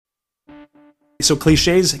So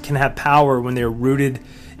cliches can have power when they're rooted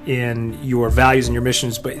in your values and your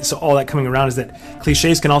missions, but so all that coming around is that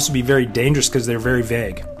cliches can also be very dangerous because they're very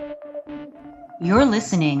vague. You're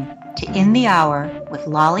listening to In the Hour with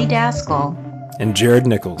Lolly Daskal and Jared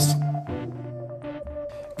Nichols.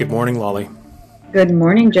 Good morning, Lolly. Good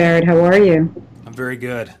morning, Jared. How are you? I'm very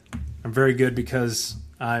good. I'm very good because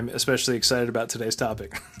I'm especially excited about today's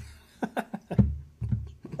topic.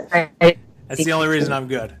 That's the only reason I'm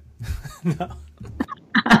good. No.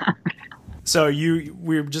 So we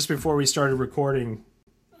were just before we started recording,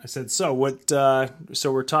 I said, so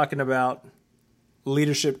we're talking about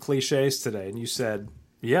leadership cliches today. And you said,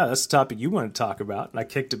 yeah, that's the topic you want to talk about. And I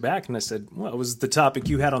kicked it back and I said, well, it was the topic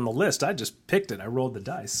you had on the list. I just picked it. I rolled the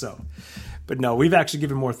dice. But no, we've actually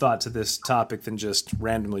given more thought to this topic than just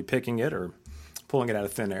randomly picking it or pulling it out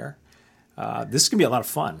of thin air. This is going to be a lot of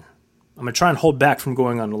fun. I'm going to try and hold back from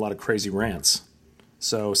going on a lot of crazy rants.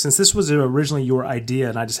 So since this was originally your idea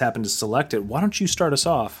and I just happened to select it, why don't you start us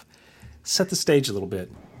off? Set the stage a little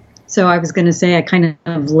bit. So I was going to say I kind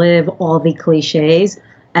of live all the cliches.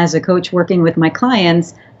 As a coach working with my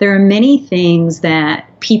clients, there are many things that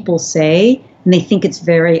people say and they think it's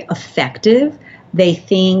very effective. They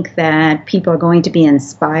think that people are going to be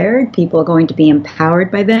inspired, people are going to be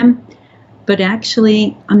empowered by them. But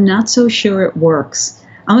actually, I'm not so sure it works.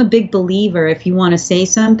 I'm a big believer if you want to say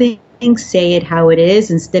something, say it how it is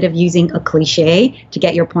instead of using a cliche to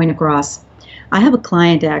get your point across. I have a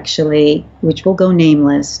client actually, which will go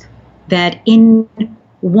nameless, that in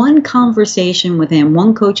one conversation with him,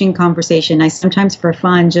 one coaching conversation, I sometimes for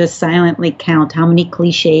fun just silently count how many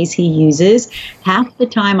cliches he uses. Half the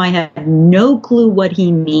time I have no clue what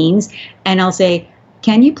he means, and I'll say,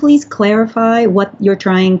 can you please clarify what you're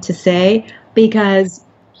trying to say? Because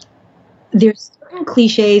there's certain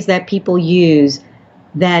cliches that people use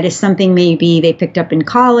that is something maybe they picked up in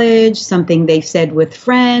college, something they've said with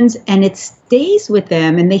friends, and it stays with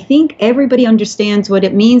them, and they think everybody understands what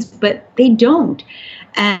it means, but they don't.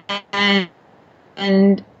 And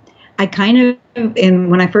I kind of,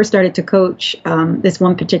 and when I first started to coach this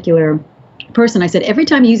one particular person, I said, every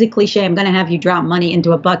time you use a cliche, I'm going to have you drop money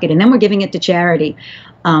into a bucket, and then we're giving it to charity.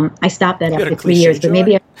 I stopped that after 3 years, but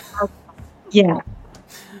maybe, yeah.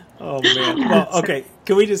 Oh, man. Well, okay.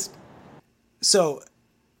 Can we just, so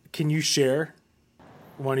can you share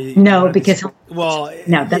one of you? No, because, well,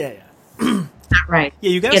 no, that's yeah. not right.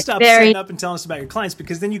 Yeah, you got to stop setting up and telling us about your clients,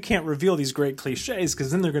 because then you can't reveal these great cliches,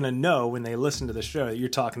 because then they're going to know when they listen to the show that you're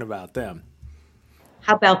talking about them.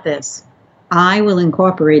 How about this? I will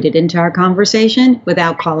incorporate it into our conversation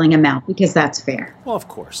without calling him out, because that's fair. Well, of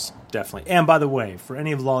course, definitely. And by the way, for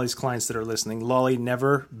any of Lolly's clients that are listening, Lolly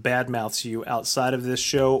never badmouths you outside of this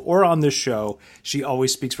show or on this show. She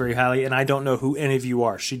always speaks very highly, and I don't know who any of you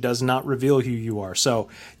are. She does not reveal who you are. So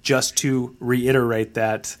just to reiterate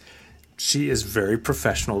that, she is very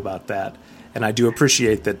professional about that, and I do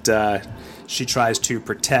appreciate that she tries to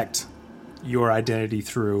protect your identity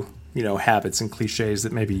through, habits and cliches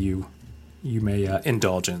that maybe you may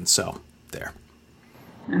indulge in. So there.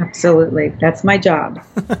 Absolutely. That's my job.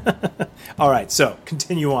 All right. So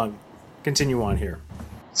continue on here.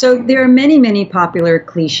 So there are many, many popular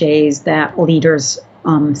cliches that leaders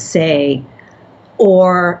say,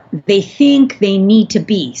 or they think they need to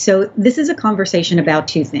be. So this is a conversation about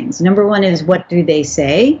two things. Number one is, what do they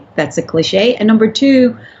say? That's a cliche. And number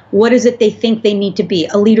two, what is it they think they need to be?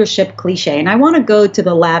 A leadership cliche. And I want to go to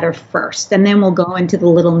the latter first, and then we'll go into the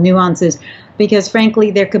little nuances, because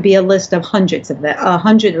frankly, there could be a list of hundreds of that,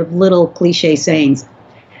 100 of little cliche sayings.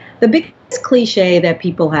 The biggest cliche that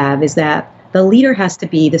people have is that the leader has to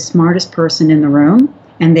be the smartest person in the room,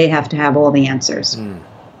 and they have to have all the answers.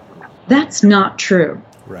 That's not true.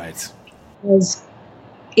 Right. Because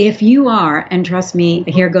if you are, and trust me,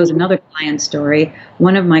 here goes another client story.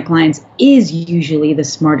 One of my clients is usually the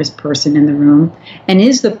smartest person in the room and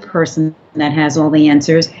is the person that has all the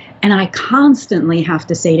answers. And I constantly have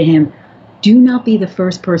to say to him, do not be the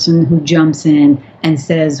first person who jumps in and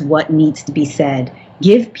says what needs to be said.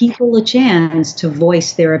 Give people a chance to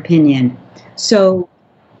voice their opinion. So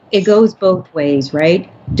it goes both ways, right?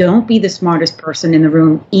 Don't be the smartest person in the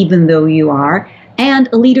room, even though you are. And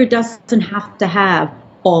a leader doesn't have to have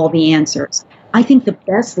all the answers. I think the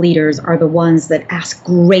best leaders are the ones that ask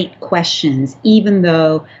great questions, even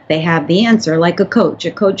though they have the answer, like a coach.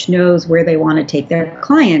 A coach knows where they want to take their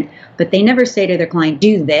client, but they never say to their client,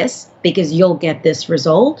 do this because you'll get this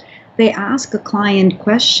result. They ask a client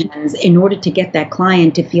questions in order to get that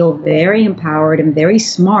client to feel very empowered and very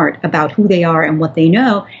smart about who they are and what they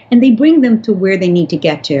know, and they bring them to where they need to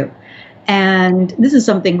get to. And this is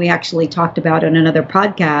something we actually talked about on another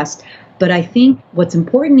podcast, But I think what's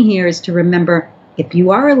important here is to remember, if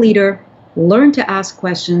you are a leader, learn to ask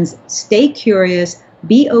questions, stay curious,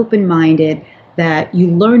 be open-minded, that you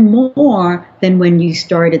learn more than when you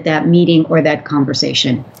started that meeting or that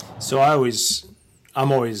conversation. So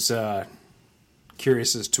I'm always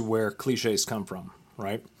curious as to where cliches come from,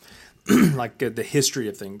 right? Like the history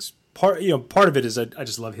of things. Part of it is I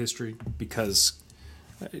just love history because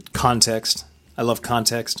context. I love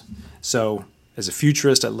context. So as a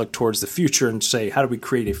futurist, I look towards the future and say, how do we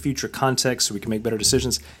create a future context so we can make better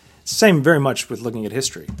decisions? Same very much with looking at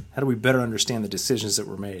history. How do we better understand the decisions that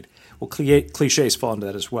were made? Well, cliches fall into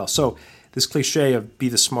that as well. So this cliche of be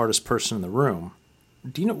the smartest person in the room,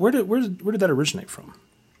 do you know where did that originate from?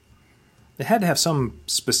 It had to have some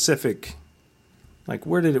specific, like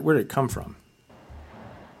where did it come from?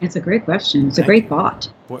 It's a great question. It's a great thought.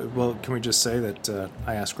 Well, can we just say that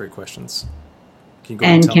I ask great questions? Can you go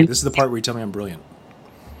and tell me? This is the part where you tell me I'm brilliant.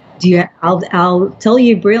 I'll tell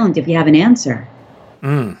you brilliant if you have an answer.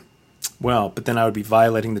 Well, but then I would be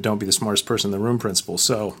violating the don't be the smartest person in the room principle.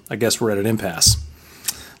 So I guess we're at an impasse.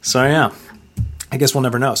 So yeah, I guess we'll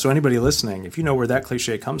never know. So anybody listening, if you know where that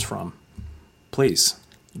cliche comes from, please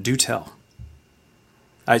do tell.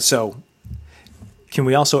 All right, so can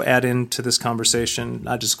we also add into this conversation,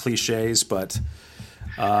 not just cliches, but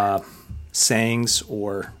sayings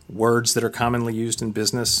or words that are commonly used in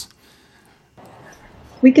business?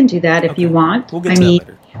 We can do that if you want. We'll get to that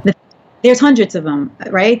later. There's hundreds of them,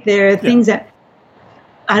 right? There are things that,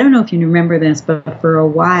 I don't know if you remember this, but for a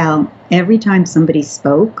while, every time somebody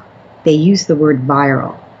spoke, they used the word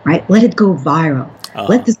viral, right? Let it go viral.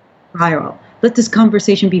 Let this go viral. Let this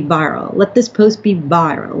conversation be viral. Let this post be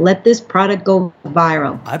viral. Let this product go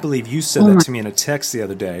viral. I believe you said that to me in a text the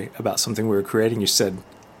other day about something we were creating. You said,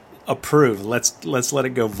 approve. Let's let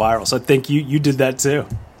it go viral. So I think you did that too.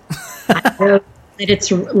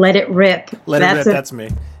 Let it rip. That's me.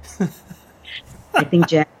 I think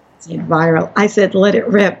Jack said viral. I said, let it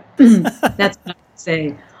rip. That's what I would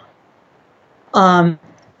say. But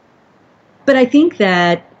I think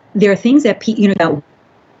that there are things that, that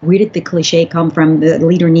where did the cliche come from? The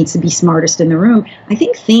leader needs to be smartest in the room. I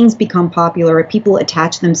think things become popular or people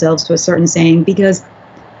attach themselves to a certain saying because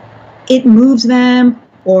it moves them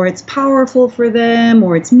or it's powerful for them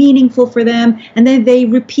or it's meaningful for them. And then they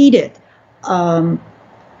repeat it.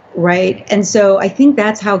 Right. And so I think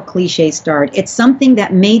that's how cliches start. It's something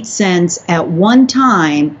that made sense at one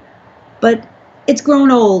time, but it's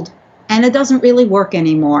grown old and it doesn't really work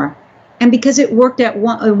anymore. And because it worked at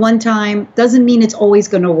one time doesn't mean it's always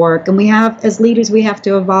going to work. And we have, as leaders, we have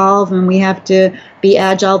to evolve and we have to be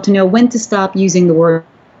agile to know when to stop using the word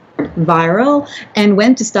viral and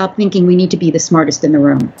when to stop thinking we need to be the smartest in the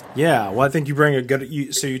room. Yeah, well, I think you bring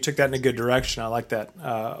so you took that in a good direction. I like that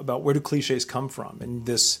about where do cliches come from, and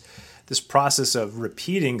this process of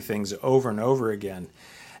repeating things over and over again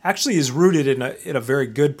actually is rooted in a very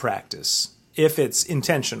good practice if it's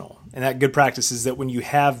intentional. And that good practice is that when you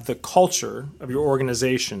have the culture of your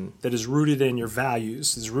organization that is rooted in your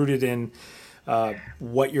values, is rooted in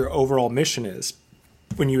what your overall mission is.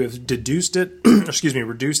 When you have reduced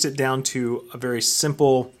it down to a very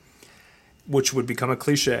simple, which would become a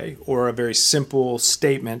cliche, or a very simple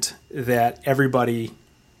statement that everybody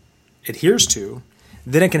adheres to,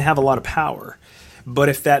 then it can have a lot of power. But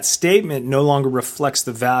if that statement no longer reflects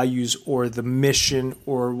the values or the mission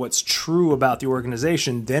or what's true about the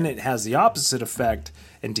organization, then it has the opposite effect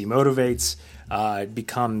and demotivates.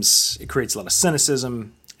 It creates a lot of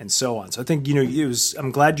cynicism and so on. So I think,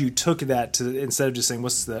 I'm glad you took that to, instead of just saying,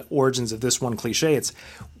 what's the origins of this one cliche? It's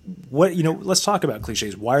let's talk about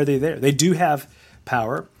cliches. Why are they there? They do have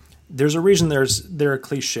power. There's a reason they're a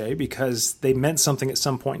cliche because they meant something at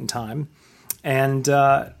some point in time. And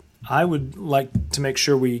I would like to make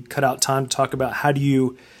sure we cut out time to talk about how do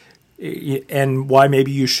you and why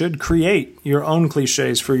maybe you should create your own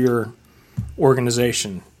cliches for your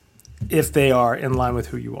organization if they are in line with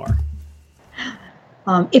who you are.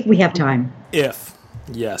 If we have time. Yes.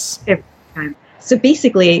 If time. So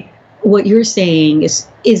basically, what you're saying is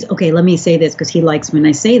okay. Let me say this because he likes when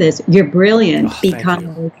I say this. You're brilliant because.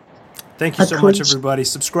 Thank you so much, everybody.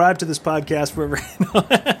 Subscribe to this podcast wherever.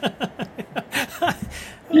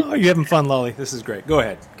 Oh, you're having fun, Lolly. This is great. Go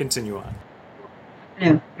ahead. Continue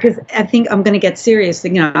on. Because I think I'm going to get serious.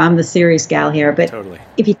 I'm the serious gal here. But totally.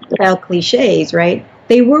 If you think about cliches, right?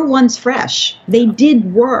 They were once fresh. They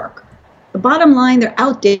did work. The bottom line, they're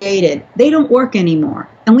outdated. They don't work anymore.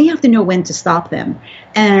 And we have to know when to stop them.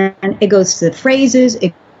 And it goes to phrases.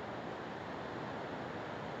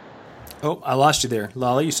 Oh, I lost you there.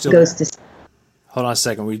 Lolly, you still there? Hold on a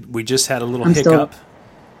second. We just had a little hiccup.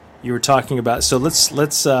 You were talking about, so let's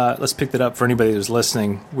pick that up for anybody who's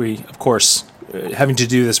listening. We, of course, having to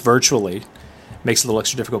do this virtually makes it a little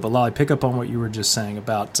extra difficult. But Lolly, pick up on what you were just saying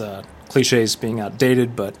about cliches being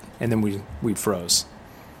outdated, and then we froze.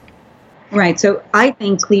 Right. So I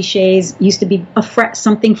think cliches used to be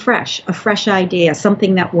something fresh, a fresh idea,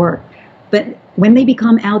 something that worked. But when they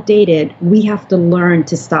become outdated, we have to learn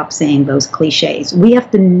to stop saying those cliches. We have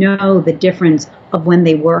to know the difference of when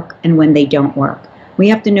they work and when they don't work. We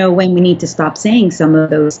have to know when we need to stop saying some of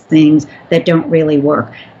those things that don't really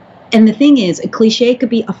work. And the thing is, a cliche could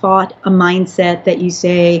be a thought, a mindset that you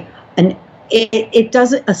say, and it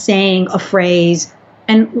does a saying, a phrase.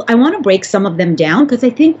 And I want to break some of them down because I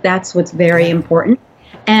think that's what's very important.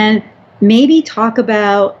 And maybe talk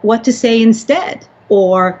about what to say instead,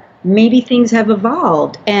 or maybe things have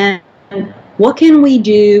evolved. And what can we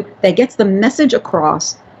do that gets the message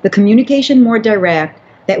across, the communication more direct,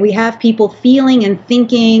 that we have people feeling and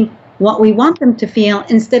thinking what we want them to feel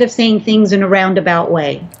instead of saying things in a roundabout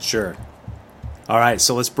way. Sure. All right,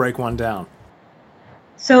 so let's break one down.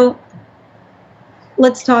 So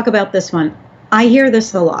let's talk about this one. I hear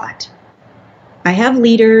this a lot. I have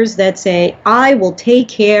leaders that say, I will take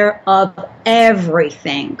care of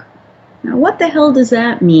everything. Now, what the hell does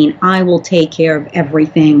that mean? I will take care of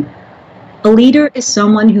everything. A leader is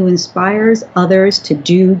someone who inspires others to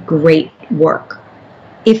do great work.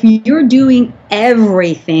 If you're doing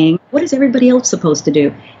everything, what is everybody else supposed to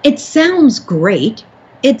do? It sounds great.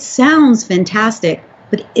 It sounds fantastic.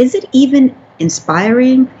 But is it even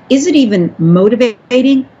inspiring? Is it even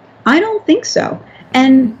motivating? I don't think so.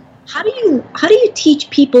 And how do you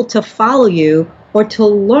teach people to follow you or to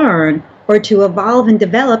learn or to evolve and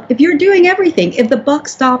develop if you're doing everything? If the buck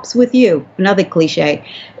stops with you, another cliche.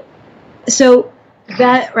 So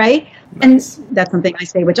that, right? Nice. And that's something I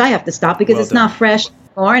say, which I have to stop because it's not fresh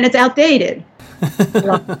anymore and it's outdated.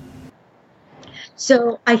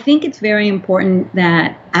 So I think it's very important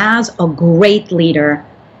that as a great leader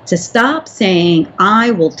to stop saying,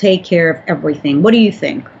 I will take care of everything. What do you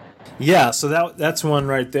think? Yeah, so that's one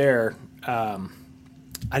right there. I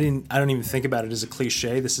don't even think about it as a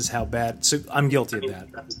cliche. This is how bad. So I'm guilty of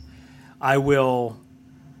that. I will,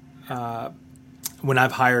 when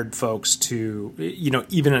I've hired folks to,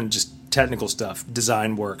 even in just technical stuff,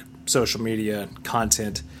 design work, social media,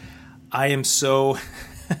 content, I'm so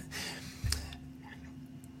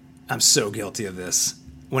guilty of this.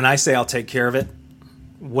 When I say I'll take care of it,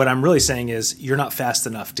 what I'm really saying is you're not fast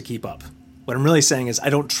enough to keep up. What I'm really saying is I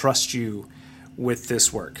don't trust you with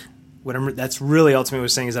this work. That's really ultimately what I'm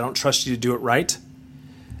saying is I don't trust you to do it right,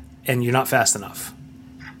 and you're not fast enough.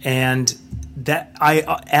 And that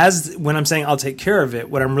when I'm saying I'll take care of it,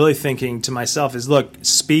 what I'm really thinking to myself is, look,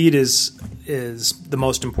 speed is the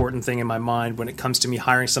most important thing in my mind when it comes to me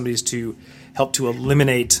hiring somebody to help to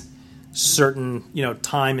eliminate certain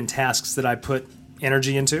time and tasks that I put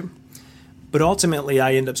energy into. But ultimately,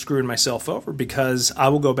 I end up screwing myself over because I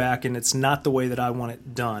will go back and it's not the way that I want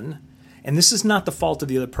it done. And this is not the fault of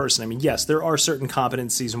the other person. I mean, yes, there are certain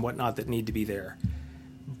competencies and whatnot that need to be there.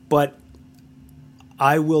 But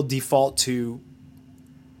I will default to...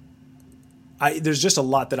 there's just a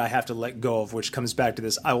lot that I have to let go of, which comes back to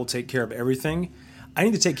this. I will take care of everything. I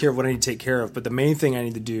need to take care of what I need to take care of. But the main thing I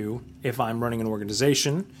need to do if I'm running an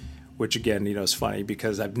organization... which, again, is funny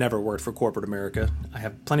because I've never worked for corporate America. I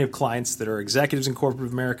have plenty of clients that are executives in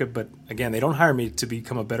corporate America, but, again, they don't hire me to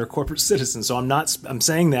become a better corporate citizen. So I'm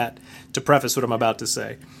saying that to preface what I'm about to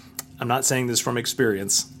say. I'm not saying this from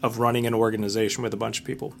experience of running an organization with a bunch of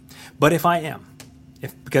people. But if I am,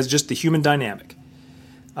 because just the human dynamic,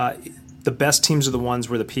 the best teams are the ones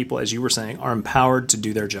where the people, as you were saying, are empowered to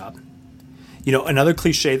do their job. Another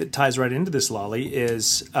cliche that ties right into this, Lolly,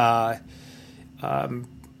 is...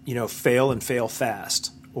 fail and fail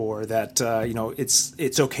fast, or that,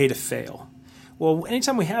 it's okay to fail. Well,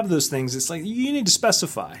 anytime we have those things, it's like you need to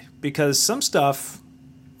specify because some stuff,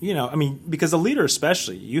 because the leader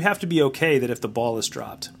especially, you have to be okay that if the ball is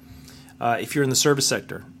dropped. If you're in the service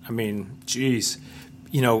sector,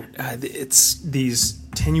 it's these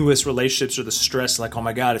tenuous relationships or the stress, like, oh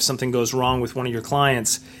my God, if something goes wrong with one of your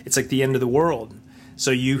clients, it's like the end of the world. So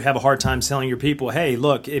you have a hard time telling your people, hey,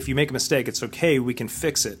 look, if you make a mistake, it's okay, we can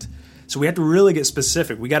fix it. So we have to really get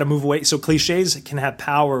specific. We got to move away. So cliches can have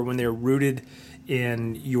power when they're rooted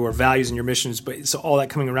in your values and your missions. But so all that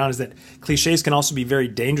coming around is that cliches can also be very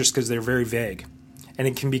dangerous because they're very vague. And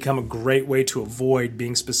it can become a great way to avoid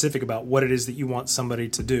being specific about what it is that you want somebody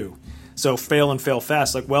to do. So fail and fail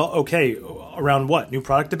fast. Like, well, okay, around what? New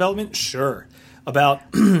product development? Sure. About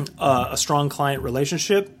a strong client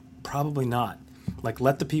relationship? Probably not. Like,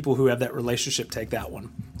 let the people who have that relationship take that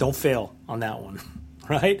one. Don't fail on that one.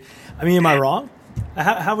 right? I mean, am I wrong?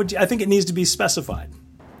 How would you? I think it needs to be specified.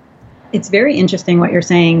 It's very interesting what you're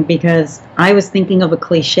saying, because I was thinking of a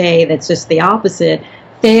cliche that's just the opposite.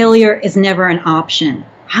 Failure is never an option.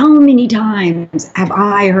 How many times have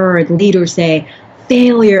I heard leaders say,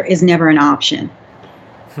 failure is never an option?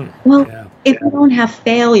 Well, if you don't have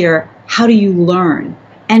failure, how do you learn?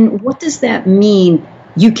 And what does that mean?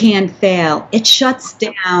 You can't fail. It shuts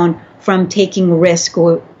down from taking risk,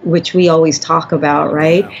 which we always talk about,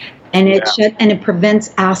 right? And it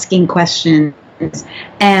prevents asking questions.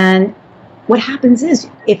 And what happens is,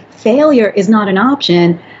 if failure is not an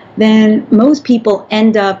option, then most people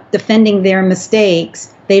end up defending their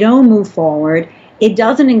mistakes. They don't move forward. It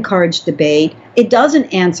doesn't encourage debate. It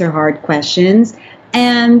doesn't answer hard questions.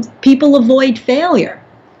 And people avoid failure.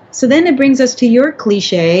 So then it brings us to your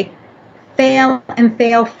cliche, fail and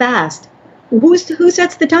fail fast. Who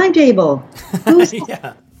sets the timetable?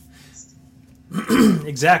 Yeah.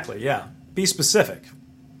 Exactly, yeah. Be specific.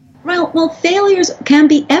 Well, failures can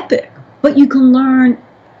be epic, but you can learn,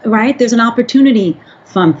 right? There's an opportunity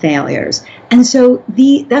from failures. And so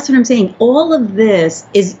that's what I'm saying. All of this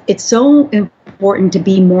it's so important to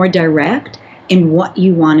be more direct in what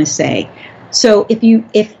you want to say. So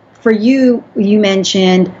if for you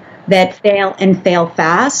mentioned that fail and fail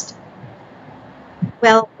fast,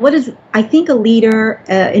 well, I think a leader,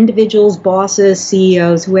 individuals, bosses,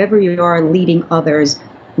 CEOs, whoever you are leading others,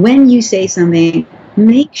 when you say something,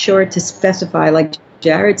 make sure to specify, like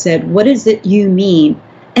Jared said, what is it you mean?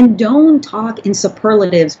 And don't talk in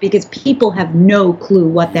superlatives, because people have no clue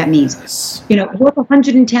what that means. Yes. Worth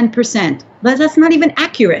 110%. That's not even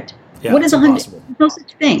accurate. Yeah, what is 100? No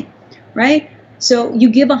such thing, right? So you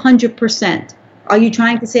give 100%. Are you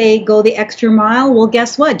trying to say go the extra mile? Well,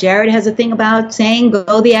 guess what? Jared has a thing about saying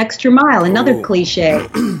go the extra mile, another cliche.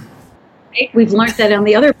 Right? We've learned that on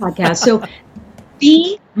the other podcast. So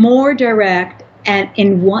be more direct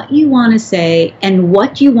in what you want to say and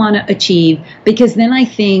what you want to achieve, because then I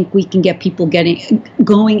think we can get people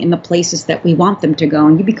going in the places that we want them to go,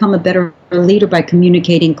 and you become a better leader by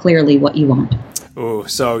communicating clearly what you want. Oh,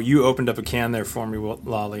 so you opened up a can there for me,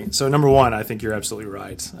 Lolly. So number one, I think you're absolutely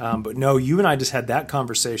right. But no, you and I just had that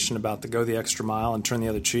conversation about the go the extra mile and turn the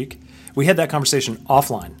other cheek. We had that conversation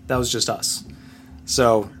offline. That was just us.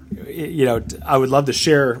 So, I would love to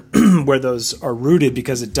share where those are rooted,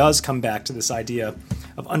 because it does come back to this idea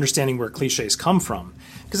of understanding where cliches come from.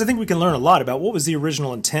 Because I think we can learn a lot about what was the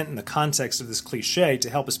original intent and the context of this cliche to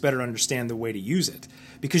help us better understand the way to use it.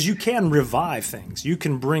 Because you can revive things. You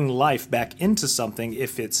can bring life back into something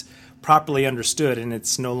if it's properly understood and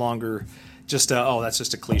it's no longer just that's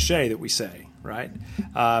just a cliche that we say, right?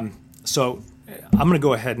 So I'm going to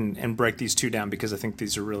go ahead and break these two down, because I think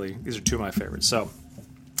these are two of my favorites. So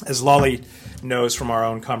as Lolly knows from our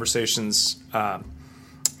own conversations,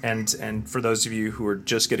 and for those of you who are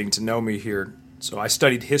just getting to know me here, so I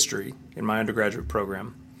studied history in my undergraduate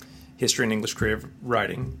program, history and English creative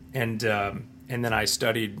writing, and then I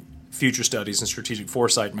studied future studies and strategic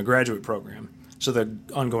foresight in my graduate program. So the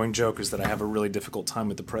ongoing joke is that I have a really difficult time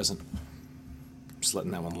with the present. Just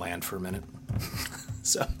letting that one land for a minute.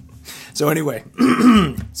 So anyway,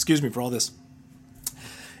 excuse me for all this.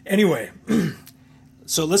 Anyway,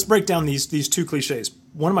 so let's break down these two cliches.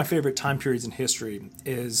 One of my favorite time periods in history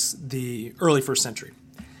is the early first century,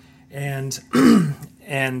 and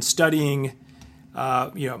studying,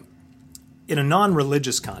 in a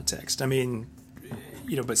non-religious context. I mean,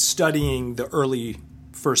 but studying the early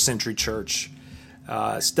first century church,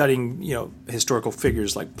 studying, historical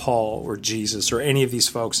figures like Paul or Jesus or any of these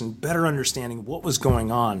folks, and better understanding what was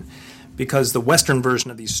going on, because the Western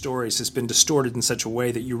version of these stories has been distorted in such a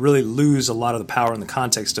way that you really lose a lot of the power in the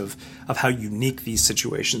context of how unique these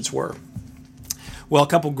situations were. Well, a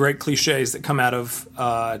couple great cliches that come out of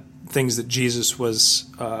things that Jesus was,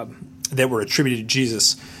 that were attributed to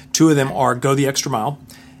Jesus. Two of them are go the extra mile.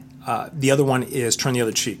 The other one is turn the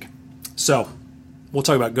other cheek. So we'll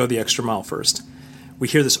talk about go the extra mile first. We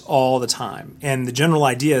hear this all the time. And the general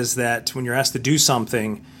idea is that when you're asked to do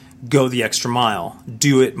something, go the extra mile.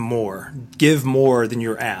 Do it more. Give more than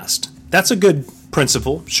you're asked. That's a good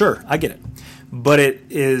principle. Sure, I get it. But it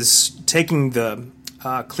is taking the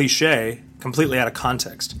cliche completely out of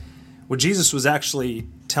context. What Jesus was actually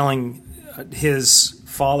telling his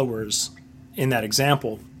followers in that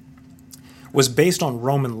example was based on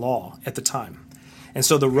Roman law at the time. And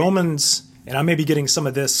so the Romans, and I may be getting some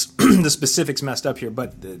of this, the specifics messed up here,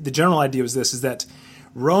 but the general idea was this, is that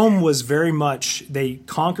Rome was very much, they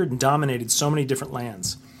conquered and dominated so many different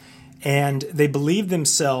lands. And they believed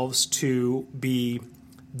themselves to be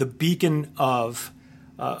the beacon of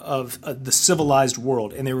the civilized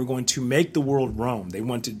world, and they were going to make the world Rome. They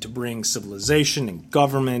wanted to bring civilization and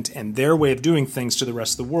government and their way of doing things to the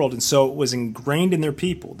rest of the world. And so it was ingrained in their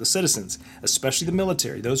people, the citizens, especially the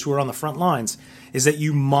military, those who are on the front lines, is that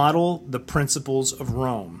you model the principles of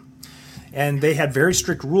Rome. And they had very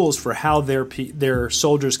strict rules for how their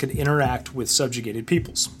soldiers could interact with subjugated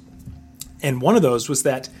peoples. And one of those was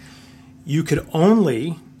that you could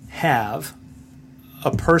only have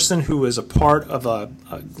a person who is a part of a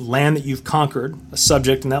land that you've conquered, a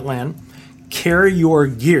subject in that land, carry your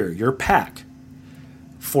gear, your pack,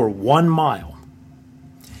 for 1 mile.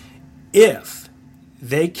 If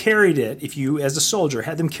they carried it, if you as a soldier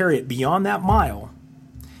had them carry it beyond that mile,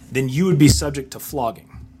 then you would be subject to flogging.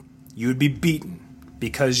 You would be beaten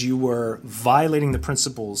because you were violating the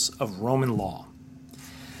principles of Roman law.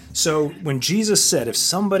 So when Jesus said,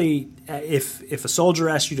 if a soldier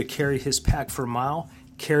asked you to carry his pack for a mile,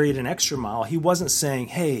 carry it an extra mile, he wasn't saying,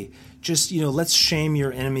 hey, just, let's shame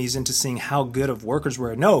your enemies into seeing how good of workers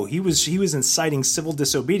were. No, he was inciting civil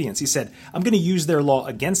disobedience. He said, I'm going to use their law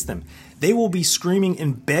against them. They will be screaming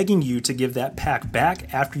and begging you to give that pack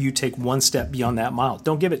back after you take one step beyond that mile.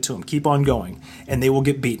 Don't give it to them. Keep on going, and they will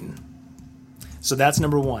get beaten. So that's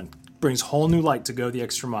number one. Brings whole new light to go the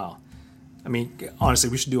extra mile. I mean, honestly,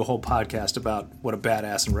 we should do a whole podcast about what a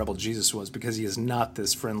badass and rebel Jesus was, because he is not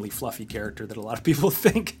this friendly, fluffy character that a lot of people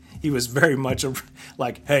think. He was very much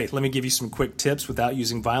like, hey, let me give you some quick tips without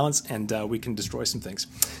using violence, and we can destroy some things.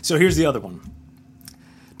 So here's the other one.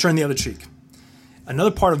 Turn the other cheek. Another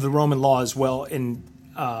part of the Roman law as well, and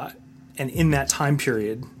in that time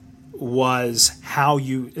period, was how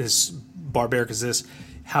you, as barbaric as this,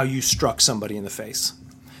 how you struck somebody in the face.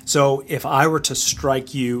 So if I were to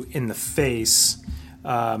strike you in the face,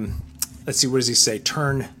 let's see, what does he say?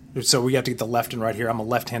 Turn. So we have to get the left and right here. I'm a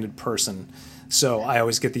left-handed person, so I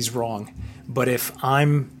always get these wrong. But if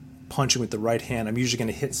I'm punching with the right hand, I'm usually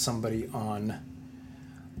going to hit somebody on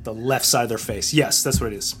the left side of their face. Yes, that's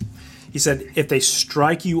what it is. He said, if they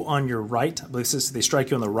strike you on your right, I believe it says they strike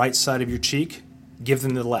you on the right side of your cheek, give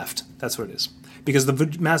them the left. That's what it is. Because the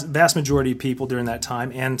vast majority of people during that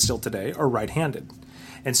time, and still today, are right-handed.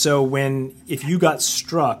 And so if you got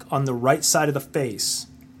struck on the right side of the face,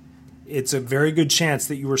 it's a very good chance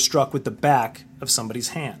that you were struck with the back of somebody's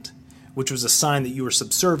hand, which was a sign that you were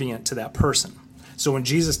subservient to that person. So when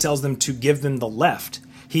Jesus tells them to give them the left,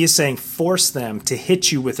 he is saying force them to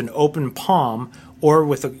hit you with an open palm, or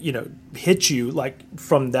with hit you like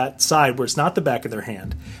from that side where it's not the back of their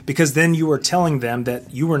hand, because then you are telling them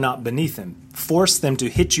that you are not beneath them. Force them to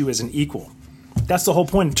hit you as an equal. That's the whole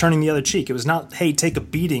point of turning the other cheek. It was not, hey, take a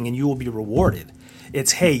beating and you will be rewarded.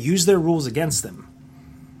 It's, hey, use their rules against them.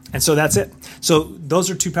 And so that's it. So those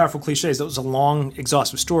are two powerful cliches. That was a long,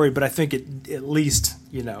 exhaustive story, but I think it at least,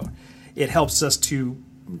 it helps us to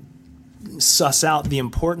suss out the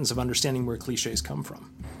importance of understanding where cliches come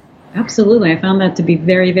from. Absolutely. I found that to be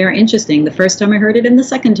very, very interesting. The first time I heard it and the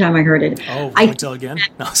second time I heard it. Oh, I tell again?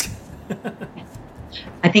 No, I was kidding.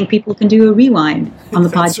 I think people can do a rewind on the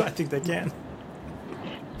podcast. I think they can.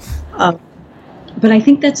 But I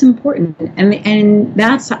think that's important. And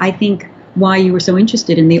that's, I think, why you were so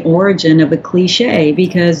interested in the origin of a cliche,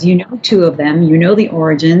 because you know two of them, you know the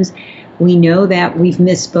origins. We know that we've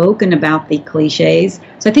misspoken about the cliches.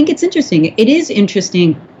 So I think it's interesting. It is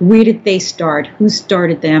interesting. Where did they start? Who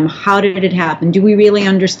started them? How did it happen? Do we really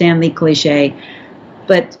understand the cliche?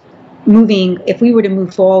 But if we were to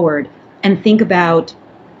move forward and think about,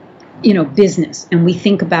 business, and we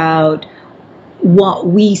think about what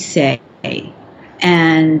we say,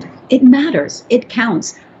 and it matters. It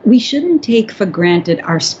counts. We shouldn't take for granted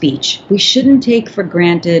our speech. We shouldn't take for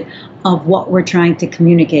granted of what we're trying to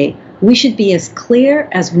communicate. We should be as clear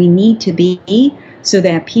as we need to be so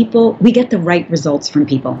that we get the right results from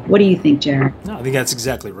people. What do you think, Jared? No, I think that's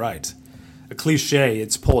exactly right. A cliche,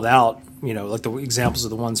 it's pulled out, like the examples of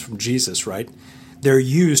the ones from Jesus, right? They're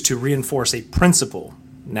used to reinforce a principle.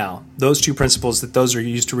 Now, those two principles that those are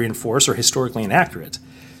used to reinforce are historically inaccurate.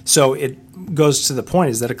 So it goes to the point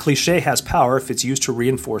is that a cliche has power if it's used to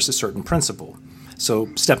reinforce a certain principle. So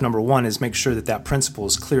step number one is make sure that principle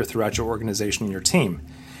is clear throughout your organization and your team.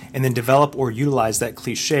 And then develop or utilize that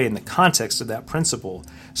cliche in the context of that principle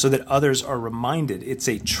so that others are reminded. It's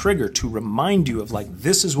a trigger to remind you of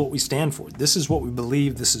this is what we stand for. This is what we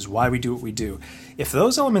believe. This is why we do what we do. If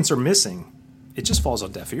those elements are missing, it just falls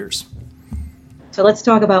on deaf ears. So let's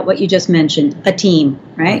talk about what you just mentioned, a team,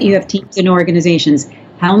 right? You have teams and organizations.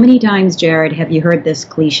 How many times, Jared, have you heard this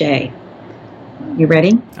cliche? You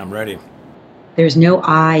ready? I'm ready. There's no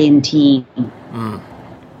I in team.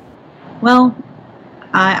 Well,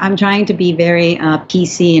 I'm trying to be very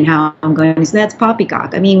PC in how I'm going to say that's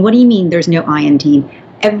poppycock. I mean, what do you mean there's no I in team?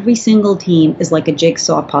 Every single team is like a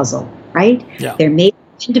jigsaw puzzle, right? Yeah. They're made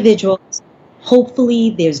of individuals.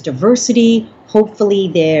 Hopefully there's diversity. Hopefully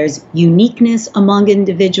there's uniqueness among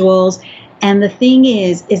individuals. And the thing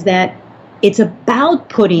is that it's about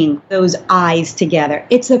putting those I's together.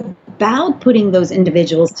 It's about putting those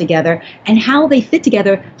individuals together and how they fit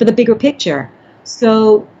together for the bigger picture.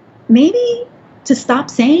 So maybe to stop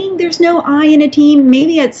saying there's no I in a team,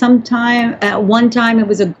 maybe at one time it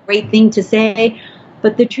was a great thing to say.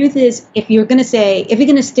 But the truth is, if you're going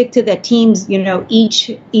to stick to that teams,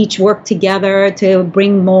 each work together to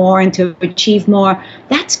bring more and to achieve more,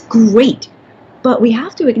 that's great. But we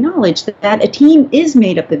have to acknowledge that a team is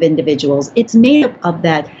made up of individuals. It's made up of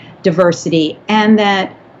that diversity, and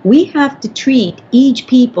that we have to treat each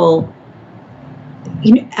people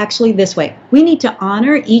actually this way. We need to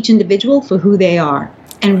honor each individual for who they are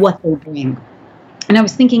and what they bring. And I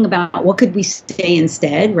was thinking about what could we say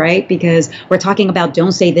instead, right? Because we're talking about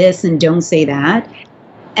don't say this and don't say that.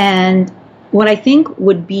 And what I think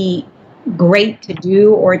would be great to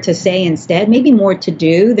do or to say instead, maybe more to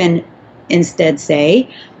do than instead say,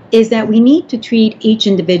 is that we need to treat each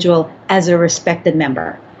individual as a respected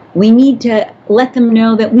member. We need to let them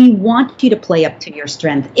know that we want you to play up to your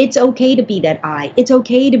strength. It's okay to be that I. It's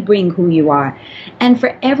okay to bring who you are. And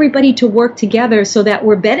for everybody to work together so that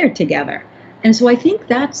we're better together. And so I think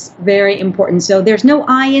that's very important. So there's no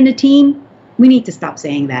I in a team. We need to stop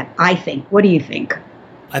saying that, I think. What do you think?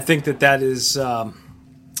 I think that is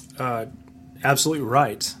absolutely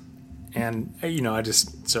right. And,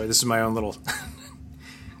 sorry, this is my own little...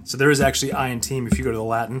 So there is actually I in team if you go to the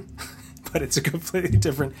Latin, but it's a completely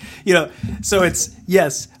different, so it's,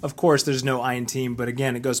 yes, of course, there's no I in team. But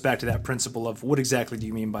again, it goes back to that principle of what exactly do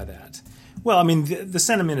you mean by that? Well, I mean, the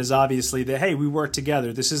sentiment is obviously that, hey, we work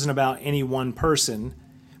together. This isn't about any one person,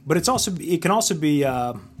 but it can also be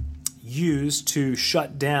used to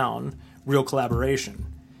shut down real collaboration.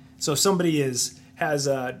 So if somebody has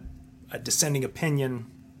a dissenting opinion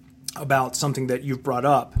about something that you've brought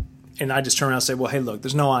up, and I just turn around and say, well, hey, look,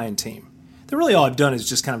 there's no I in team. Then really all I've done is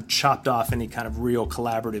just kind of chopped off any kind of real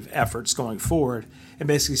collaborative efforts going forward and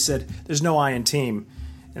basically said there's no I in team.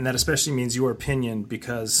 And that especially means your opinion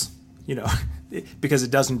because it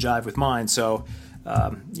doesn't jive with mine. So,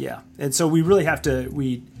 yeah. And so we really have to,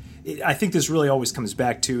 I think this really always comes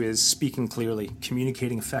back to is speaking clearly,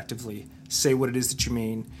 communicating effectively, say what it is that you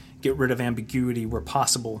mean, get rid of ambiguity where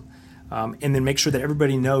possible, and then make sure that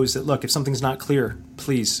everybody knows that, look, if something's not clear,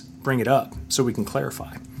 please bring it up so we can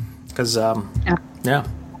clarify. Because, yeah,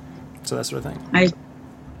 so that sort of thing.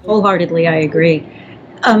 Wholeheartedly, I agree.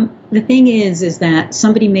 The thing is that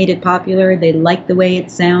somebody made it popular. They liked the way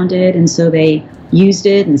it sounded, and so they used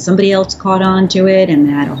it, and somebody else caught on to it, and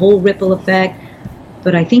had a whole ripple effect.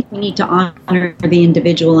 But I think we need to honor the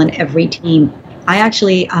individual in every team. I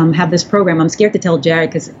actually have this program. I'm scared to tell Jared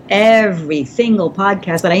because every single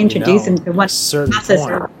podcast that I introduce him to one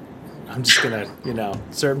processor. I'm just going to,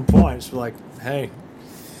 certain points, we're like, hey,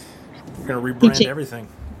 we're going to rebrand everything.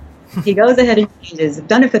 He goes ahead and changes. I've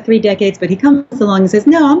done it for 3 decades, but he comes along and says,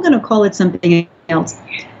 no, I'm going to call it something else.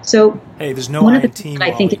 So, hey, there's no I in team.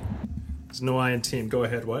 There's no I in team. Go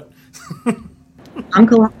ahead. What? I'm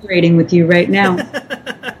collaborating with you right now.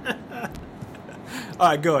 All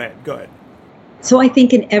right, go ahead. So I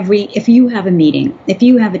think if you have a meeting, if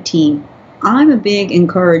you have a team, I'm a big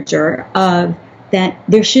encourager of that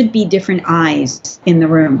there should be different eyes in the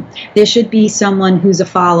room. There should be someone who's a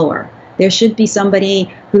follower. There should be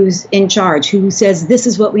somebody who's in charge, who says, this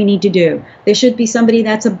is what we need to do. There should be somebody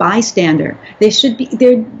that's a bystander.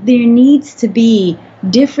 There needs to be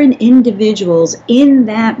different individuals in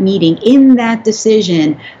that meeting, in that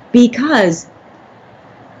decision, because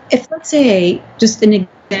if, let's say, just an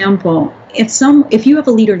example, if you have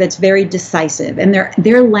a leader that's very decisive and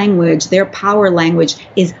their language, their power language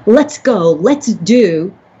is let's go, let's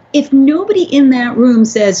do, if nobody in that room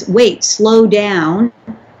says, wait, slow down,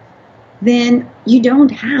 then you don't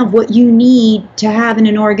have what you need to have in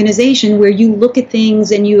an organization where you look at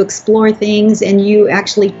things and you explore things and you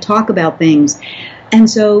actually talk about things. And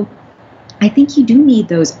so I think you do need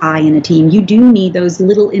those I in a team. You do need those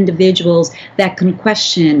little individuals that can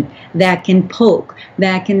question, that can poke,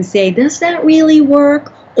 that can say, does that really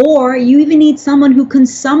work? Or you even need someone who can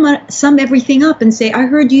sum everything up and say, I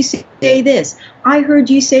heard you say this. I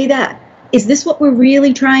heard you say that. Is this what we're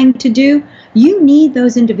really trying to do? You need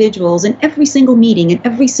those individuals in every single meeting, in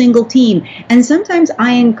every single team. And sometimes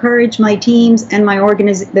I encourage my teams and my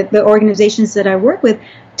the organizations that I work with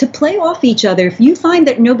to play off each other. If you find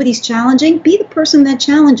that nobody's challenging, be the person that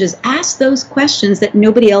challenges. Ask those questions that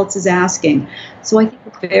nobody else is asking. So I think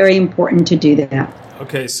it's very important to do that.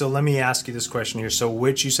 Okay, so let me ask you this question here. So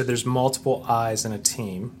you said there's multiple I's in a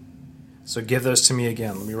team. So give those to me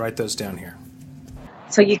again. Let me write those down here.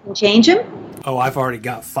 So you can change them? Oh, I've already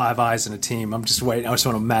got 5 I's in a team. I'm just waiting. I just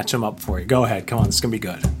want to match them up for you. Go ahead. Come on. It's going to be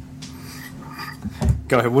good.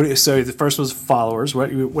 Go ahead. So the first was followers.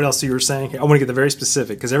 What else you were saying? I want to get the very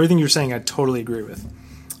specific because everything you're saying I totally agree with.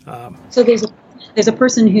 So there's a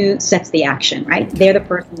person who sets the action, right? They're the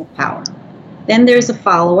person with power. Then there's a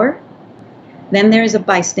follower. Then there's a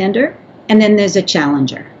bystander. And then there's a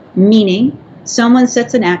challenger. Meaning someone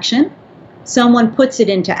sets an action. Someone puts it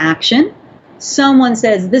into action. Someone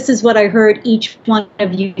says, this is what I heard each one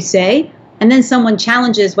of you say. And then someone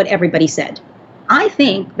challenges what everybody said. I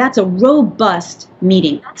think that's a robust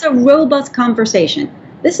meeting. That's a robust conversation.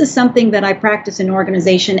 This is something that I practice in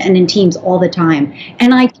organization and in teams all the time.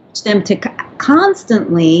 And I teach them to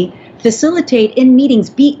constantly facilitate in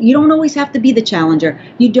meetings. You don't always have to be the challenger.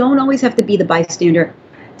 You don't always have to be the bystander.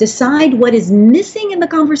 Decide what is missing in the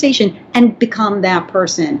conversation and become that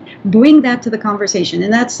person. Bring that to the conversation.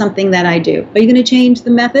 And that's something that I do. Are you going to change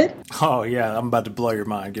the method? Oh, yeah. I'm about to blow your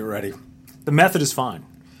mind. Get ready. The method is fine.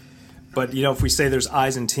 But, if we say there's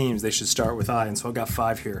I's in teams, they should start with I. And so I've got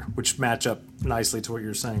 5 here, which match up nicely to what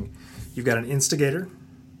you're saying. You've got an instigator.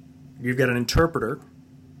 You've got an interpreter.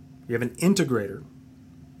 You have an integrator.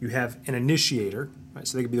 You have an initiator. Right?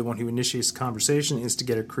 So they could be the one who initiates the conversation. The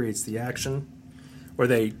instigator creates the action. Or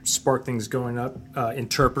they spark things going up.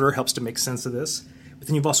 Interpreter helps to make sense of this. But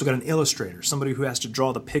then you've also got an illustrator, somebody who has to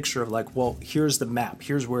draw the picture of here's the map.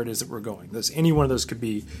 Here's where it is that we're going. Any one of those could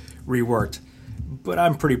be reworked. But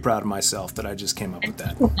I'm pretty proud of myself that I just came up with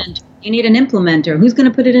that. You need an implementer. Who's going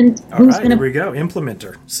to put it in? All right, here we go.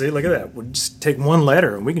 Implementer. See, look at that. We'll just take one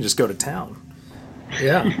letter and we can just go to town.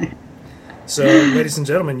 Yeah. So, ladies and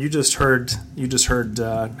gentlemen, you just heard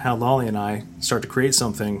how Lolly and I start to create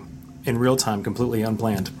something in real time, completely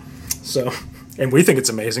unplanned. So, and we think it's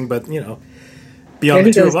amazing, but beyond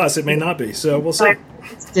the two of us, it may not be. So we'll see.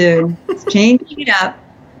 Dude, changing it up.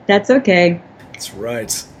 That's okay. That's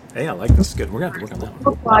right. Hey, I like this. Good. We're going to have to work on that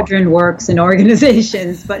one. Quadrant works in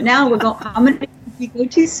organizations, but now we're going. How many did we go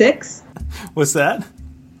to? 6? What's that? How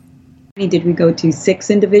many did we go to? 6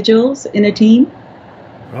 individuals in a team?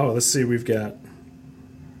 Oh, let's see. We've got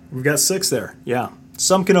 6 there. Yeah,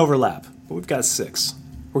 some can overlap, but we've got 6.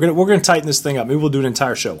 We're gonna tighten this thing up. Maybe we'll do an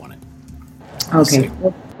entire show on it. Okay.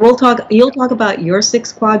 We'll talk. You'll talk about your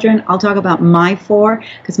 6 quadrant. I'll talk about my 4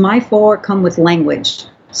 because my 4 come with language.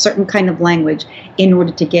 Certain kind of language in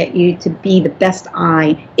order to get you to be the best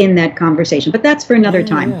I in that conversation. But that's for another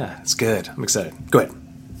time. Yeah, it's good. I'm excited. Go ahead.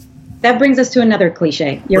 That brings us to another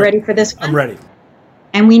cliche. You ready for this one? I'm ready.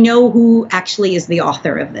 And we know who actually is the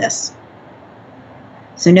author of this.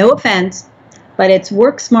 So no offense, but it's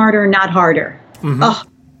work smarter, not harder. Mm-hmm. Oh,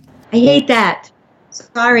 I hate that.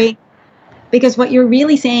 Sorry. Because what you're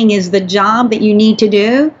really saying is the job that you need to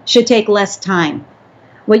do should take less time.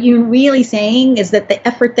 What you're really saying is that the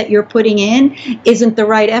effort that you're putting in isn't the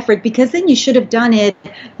right effort because then you should have done it,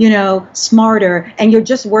 smarter, and you're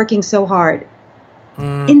just working so hard.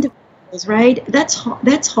 Individuals, right?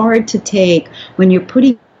 That's hard to take when you're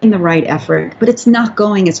putting in the right effort, but it's not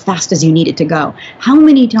going as fast as you need it to go. How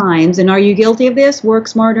many times, and are you guilty of this, work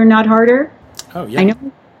smarter, not harder? Oh, yeah. I know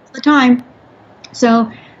all the time. So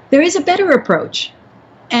there is a better approach.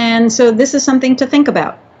 And so this is something to think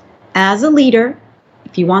about. As a leader,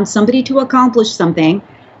 if you want somebody to accomplish something,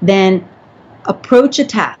 then approach a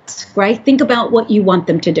task, right? Think about what you want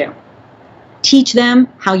them to do. Teach them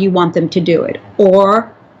how you want them to do it,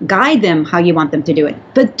 or guide them how you want them to do it.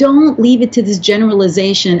 But don't leave it to this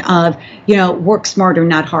generalization of, work smarter,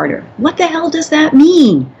 not harder. What the hell does that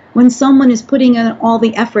mean when someone is putting in all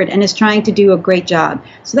the effort and is trying to do a great job?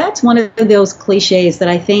 So that's one of those cliches that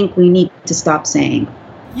I think we need to stop saying.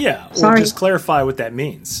 Yeah, or just clarify what that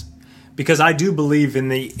means. Because I do believe in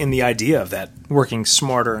the idea of that, working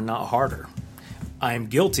smarter and not harder. I am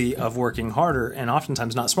guilty of working harder and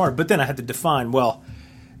oftentimes not smarter. But then I had to define,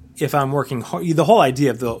 if I'm working hard, the whole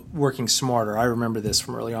idea of the working smarter, I remember this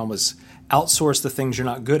from early on, was outsource the things you're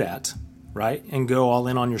not good at, right? And go all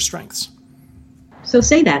in on your strengths. So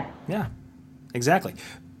say that. Yeah, exactly.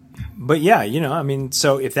 But yeah,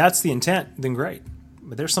 so if that's the intent, then great.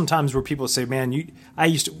 But there's some times where people say, man,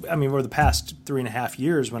 over the past 3.5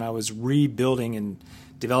 years when I was rebuilding and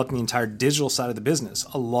developing the entire digital side of the business,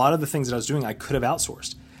 a lot of the things that I was doing, I could have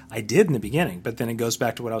outsourced. I did in the beginning, but then it goes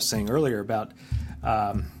back to what I was saying earlier about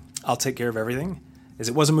I'll take care of everything. is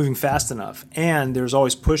it wasn't moving fast enough. And there's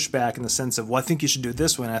always pushback in the sense of, well, I think you should do it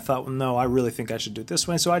this way. And I thought, well, no, I really think I should do it this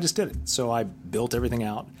way. So I just did it. So I built everything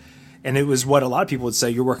out. And it was what a lot of people would say,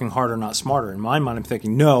 you're working harder, not smarter. In my mind, I'm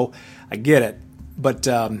thinking, no, I get it. But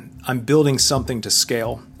I'm building something to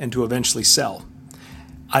scale and to eventually sell.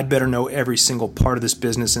 I better know every single part of this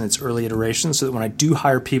business in its early iterations so that when I do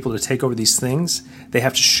hire people to take over these things, they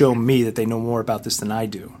have to show me that they know more about this than I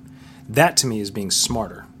do. That to me is being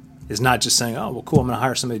smarter, is not just saying, oh, well, cool, I'm going to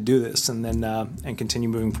hire somebody to do this and then and continue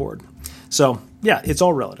moving forward. So, yeah, it's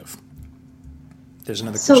all relative. There's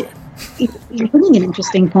another cliche. You're bringing an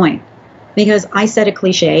interesting point because I said a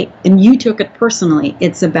cliche and you took it personally.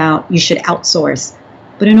 It's about you should outsource.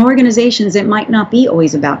 But in organizations, it might not be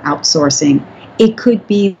always about outsourcing. It could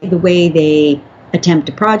be the way they attempt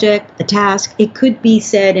a project, a task. It could be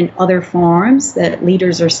said in other forms that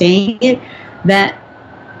leaders are saying it that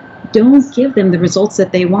don't give them the results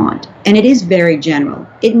that they want. And it is very general.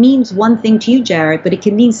 It means one thing to you, Jared, but it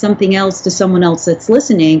can mean something else to someone else that's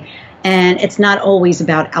listening. And it's not always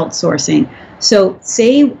about outsourcing. So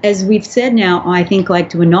say, as we've said now, I think like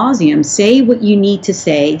to a nauseum, say what you need to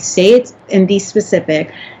say it and be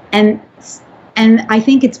specific. And I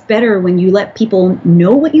think it's better when you let people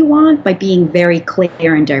know what you want by being very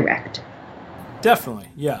clear and direct. Definitely,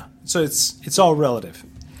 yeah. So it's all relative.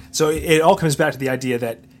 So it all comes back to the idea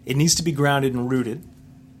that it needs to be grounded and rooted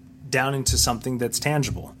down into something that's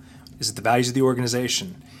tangible. Is it the values of the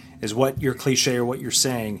organization? Is what your cliche or what you're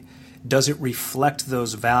saying, does it reflect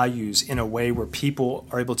those values in a way where people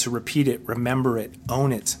are able to repeat it, remember it,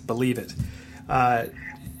 own it, believe it? I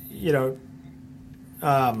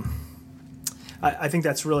think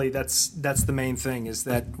that's really that's the main thing, is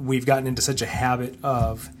that we've gotten into such a habit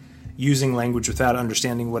of using language without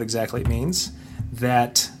understanding what exactly it means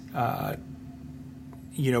that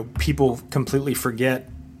people completely forget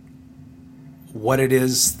what it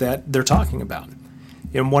is that they're talking about.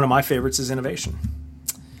 And one of my favorites is innovation.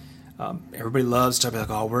 Everybody loves to be like,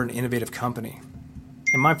 oh, we're an innovative company.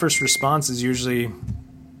 And my first response is usually,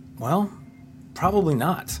 well, probably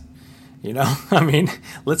not. I mean,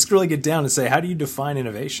 let's really get down and say, how do you define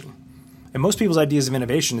innovation? And most people's ideas of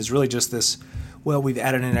innovation is really just this, well, we've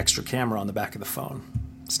added an extra camera on the back of the phone.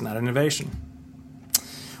 It's not innovation.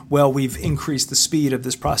 Well, we've increased the speed of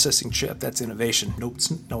this processing chip. That's innovation. No,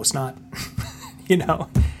 it's not.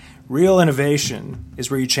 Real innovation is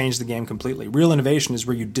where you change the game completely. Real innovation is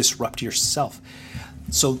where you disrupt yourself.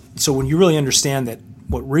 So when you really understand that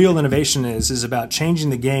what real innovation is about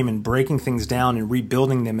changing the game and breaking things down and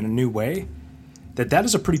rebuilding them in a new way, that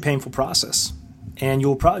is a pretty painful process. And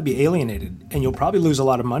you'll probably be alienated, and you'll probably lose a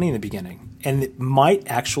lot of money in the beginning. And it might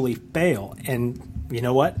actually fail. And you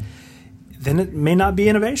know what? Then it may not be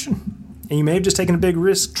innovation. And you may have just taken a big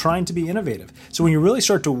risk trying to be innovative. So when you really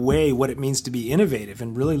start to weigh what it means to be innovative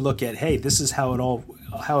and really look at, hey, this is how it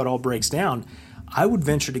all breaks down, I would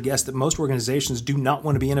venture to guess that most organizations do not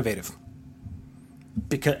want to be innovative.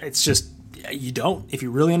 Because it's just, you don't. If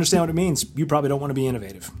you really understand what it means, you probably don't want to be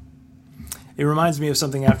innovative. It reminds me of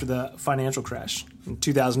something after the financial crash in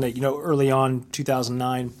 2008. Early on,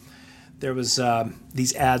 2009, there was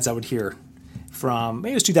these ads I would hear from,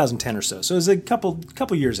 maybe it was 2010 or so. So it was a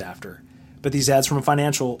couple years after. But these ads from a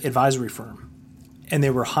financial advisory firm. And they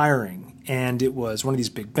were hiring. And it was one of these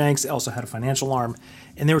big banks. They also had a financial arm.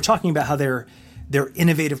 And they were talking about how they're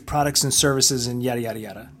innovative products and services and yada, yada,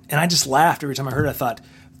 yada. And I just laughed every time I heard it. I thought,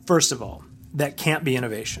 first of all, that can't be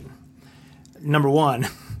innovation. Number one,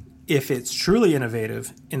 if it's truly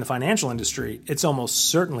innovative in the financial industry, it's almost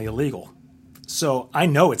certainly illegal. So I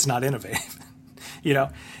know it's not innovative,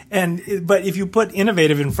 But if you put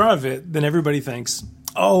innovative in front of it, then everybody thinks,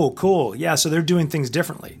 oh, cool. Yeah, so they're doing things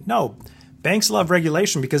differently. No, banks love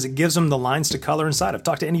regulation because it gives them the lines to color inside. I've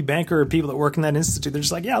talked to any banker or people that work in that institute. They're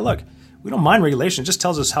just like, yeah, look, we don't mind regulation. It just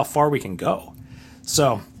tells us how far we can go.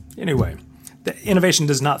 So anyway, the innovation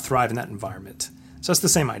does not thrive in that environment. So it's the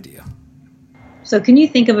same idea. So can you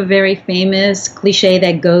think of a very famous cliche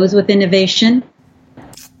that goes with innovation?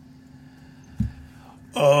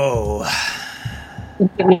 Oh. I'll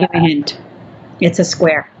give you a hint. It's a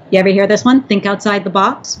square. You ever hear this one? Think outside the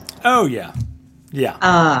box? Oh, yeah.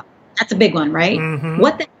 Yeah. That's a big one, right? Mm-hmm.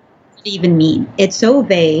 What does it even mean? It's so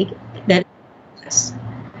vague that it's...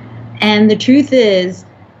 And the truth is,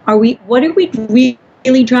 what are we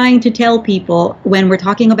really trying to tell people when we're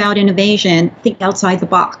talking about innovation? Think outside the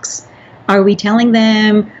box. Are we telling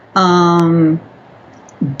them, I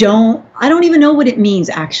don't even know what it means,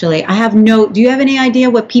 actually. Do you have any idea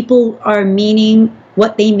what people are meaning,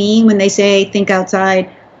 what they mean when they say think outside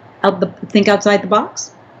the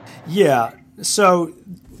box? Yeah. So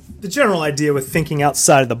the general idea with thinking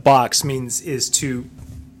outside of the box is to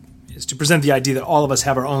present the idea that all of us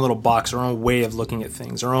have our own little box, our own way of looking at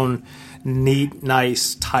things, our own neat,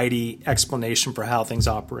 nice, tidy explanation for how things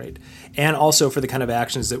operate, and also for the kind of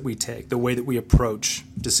actions that we take, the way that we approach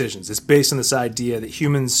decisions. It's based on this idea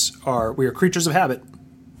that we are creatures of habit,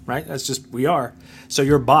 right? That's just, we are. So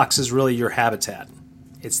your box is really your habitat.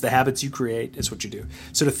 It's the habits you create. It's what you do.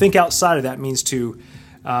 So to think outside of that means to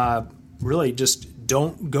really just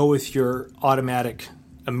don't go with your automatic,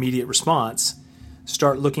 immediate response.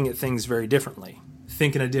 Start looking at things very differently.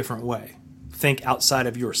 Think in a different way. Think outside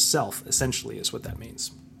of yourself, essentially, is what that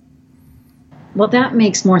means. Well, that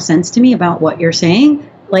makes more sense to me about what you're saying.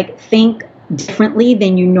 Like, think differently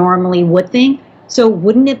than you normally would think. So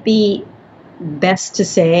wouldn't it be best to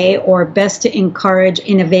say, or best to encourage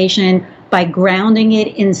innovation by grounding it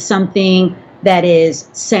in something that is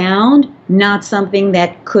sound, not something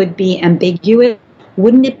that could be ambiguous?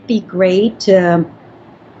 Wouldn't it be great to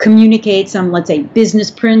communicate some, let's say, business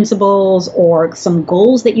principles or some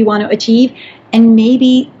goals that you want to achieve, and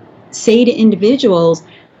maybe say to individuals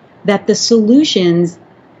that the solutions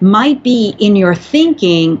might be in your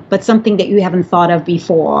thinking, but something that you haven't thought of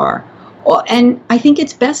before? And I think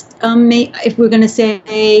it's best, if we're going to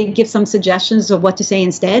say, give some suggestions of what to say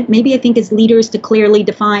instead, maybe I think as leaders to clearly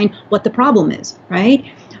define what the problem is, right?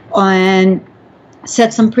 And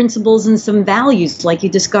set some principles and some values like you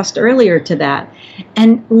discussed earlier to that,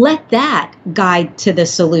 and let that guide to the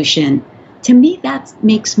solution. To me, that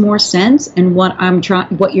makes more sense and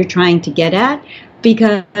what you're trying to get at,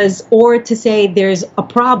 because, or to say there's a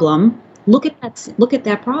problem, look at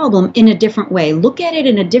that problem in a different way. Look at it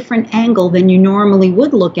in a different angle than you normally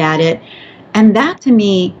would look at it. And that to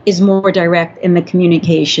me is more direct in the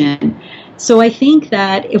communication. So I think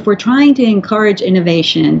that if we're trying to encourage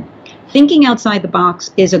innovation, thinking outside the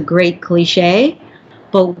box is a great cliche,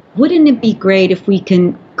 but wouldn't it be great if we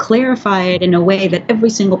can clarify it in a way that every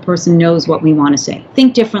single person knows what we want to say?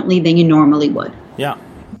 Think differently than you normally would. Yeah.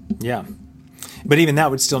 But even that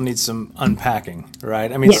would still need some unpacking,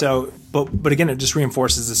 right? I mean, yeah. But again, it just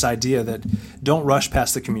reinforces this idea that don't rush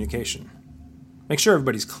past the communication. Make sure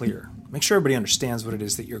everybody's clear. Make sure everybody understands what it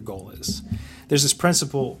is that your goal is. There's this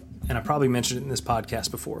principle, and I probably mentioned it in this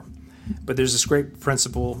podcast before, but there's this great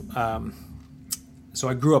principle. So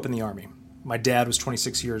I grew up in the Army. My dad was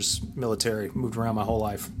 26 years military, moved around my whole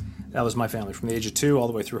life. That was my family from the age of 2 all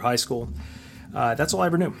the way through high school. That's all I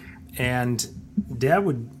ever knew. And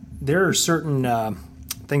there are certain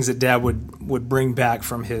things that Dad would bring back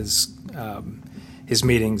from his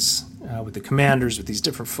meetings with the commanders, with these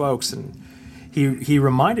different folks. And he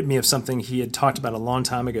reminded me of something he had talked about a long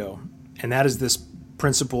time ago. And that is this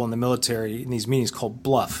principle in the military in these meetings called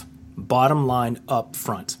BLUF. Bottom line up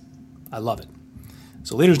front. I love it.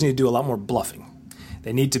 So leaders need to do a lot more bluffing.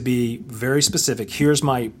 They need to be very specific. Here's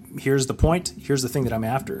the point. Here's the thing that I'm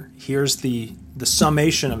after. Here's the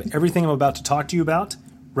summation of everything I'm about to talk to you about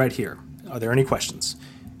right here. Are there any questions?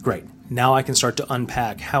 Great. Now I can start to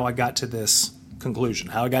unpack how I got to this conclusion,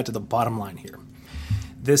 how I got to the bottom line here.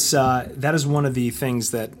 That is one of the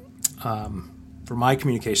things that, for my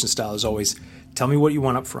communication style, is always tell me what you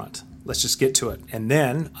want up front. Let's just get to it. And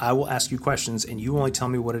then I will ask you questions, and you only tell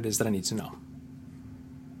me what it is that I need to know.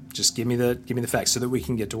 Just give me the facts so that we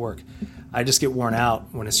can get to work. I just get worn out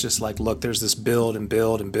when it's just like, look, there's this build and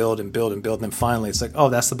build and build and build and build, and then finally it's like, oh,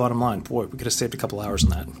 that's the bottom line. Boy, we could have saved a couple hours on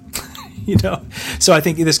that. So I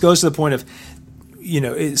think this goes to the point of,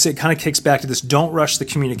 it kind of kicks back to this: don't rush the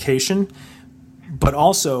communication, but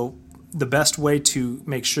also the best way to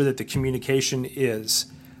make sure that the communication is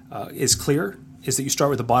clear is that you start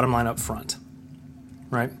with the bottom line up front,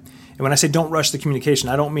 right? And when I say don't rush the communication,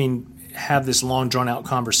 I don't mean have this long, drawn-out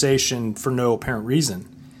conversation for no apparent reason.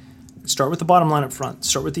 Start with the bottom line up front.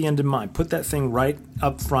 Start with the end in mind. Put that thing right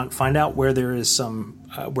up front. Find out where there is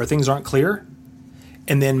where things aren't clear,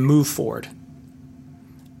 and then move forward.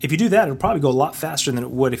 If you do that, it'll probably go a lot faster than it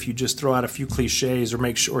would if you just throw out a few cliches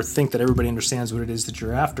or think that everybody understands what it is that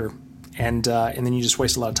you're after, and then you just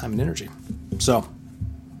waste a lot of time and energy. So,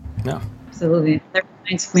 yeah. Absolutely. That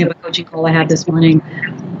reminds me of a coaching call I had this morning.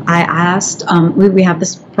 I asked, we have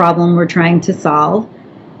this problem we're trying to solve,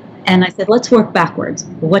 and I said, let's work backwards.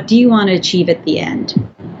 What do you want to achieve at the end?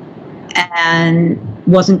 And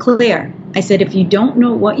wasn't clear. I said, if you don't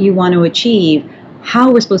know what you want to achieve, how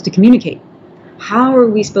are we supposed to communicate? How are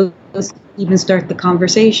we supposed to even start the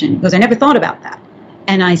conversation? Because I never thought about that.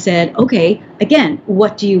 And I said, okay, again,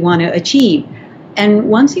 what do you want to achieve? And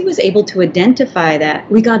once he was able to identify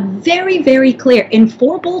that, we got very, very clear in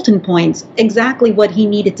 4 bulletin points exactly what he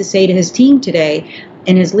needed to say to his team today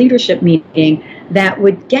in his leadership meeting that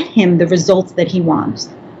would get him the results that he wants.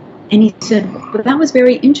 And he said, but that was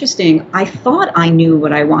very interesting. I thought I knew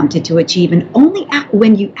what I wanted to achieve. And only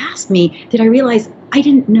when you asked me did I realize I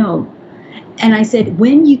didn't know. And I said,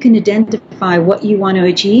 when you can identify what you want to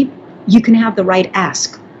achieve, you can have the right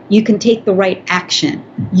ask. You can take the right action.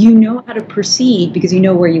 You know how to proceed because you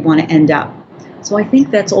know where you want to end up. So I think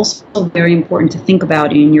that's also very important to think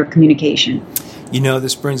about in your communication. You know,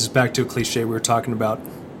 this brings us back to a cliche we were talking about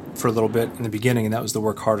for a little bit in the beginning, and that was the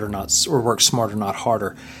work smarter, not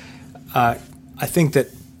harder. I think that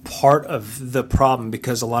part of the problem,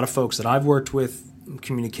 because a lot of folks that I've worked with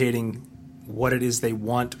communicating what it is they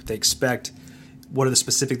want, what they expect, what are the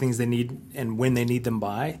specific things they need and when they need them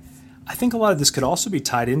by, I think a lot of this could also be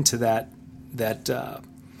tied into that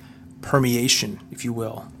permeation, if you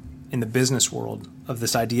will, in the business world of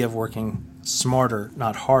this idea of working smarter,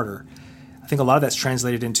 not harder. I think a lot of that's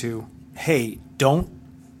translated into, hey, don't,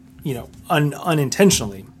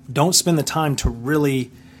 unintentionally, don't spend the time to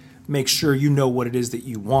really make sure you know what it is that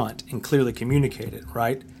you want and clearly communicate it,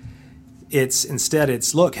 right? Instead,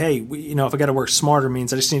 look, hey, if I got to work smarter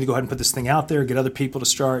means I just need to go ahead and put this thing out there, get other people to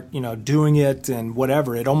start, doing it and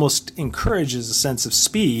whatever. It almost encourages a sense of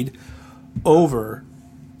speed over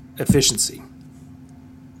efficiency.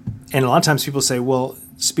 And a lot of times people say, well,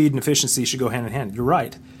 speed and efficiency should go hand in hand. You're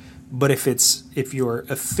right. But if you're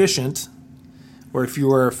efficient or if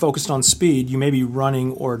you're focused on speed, you may be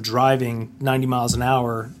running or driving 90 miles an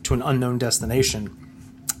hour to an unknown destination.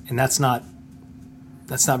 And that's not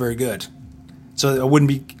very good. So it wouldn't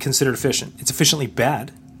be considered efficient. It's efficiently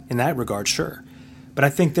bad in that regard, sure. But I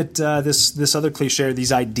think that this other cliche,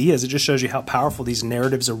 these ideas, it just shows you how powerful these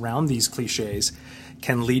narratives around these cliches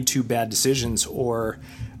can lead to bad decisions or,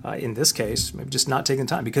 in this case, maybe just not taking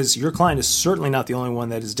time. Because your client is certainly not the only one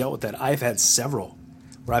that has dealt with that. I've had several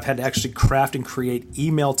where I've had to actually craft and create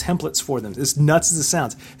email templates for them. As nuts as it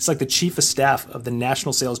sounds, it's like the chief of staff of the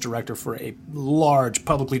national sales director for a large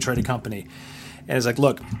publicly traded company. And it's like,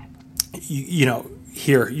 look,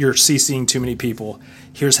 here, you're CCing too many people.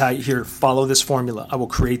 Here, follow this formula. I will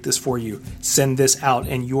create this for you. Send this out,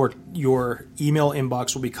 and your email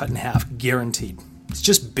inbox will be cut in half, guaranteed. It's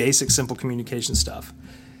just basic, simple communication stuff.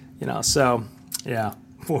 So, yeah,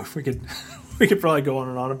 boy, we could probably go on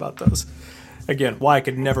and on about those. Again, why I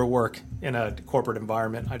could never work in a corporate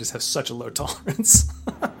environment. I just have such a low tolerance.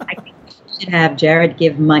 I think we should have Jared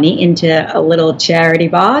give money into a little charity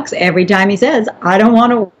box every time he says, I don't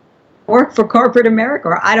want to work for corporate America,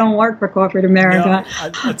 or I don't work for corporate America.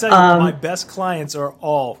 I'll tell you, my best clients are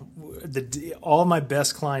all of my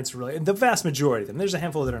best clients, really, the vast majority of them, there's a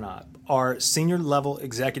handful that are not, are senior level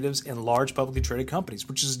executives in large publicly traded companies,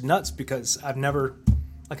 which is nuts because I've never...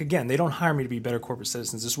 again, they don't hire me to be better corporate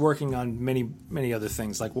citizens. It's working on many, many other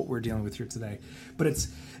things like what we're dealing with here today. But it's,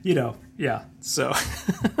 yeah. So,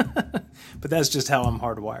 but that's just how I'm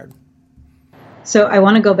hardwired. So I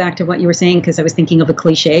want to go back to what you were saying because I was thinking of a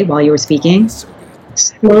cliche while you were speaking. So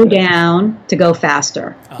Slow down to go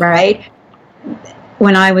faster, right?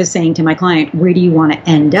 When I was saying to my client, where do you want to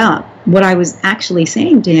end up? What I was actually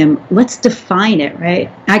saying to him, let's define it, right?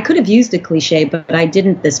 I could have used a cliche, but I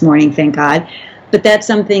didn't this morning, thank God. But that's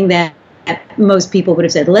something that most people would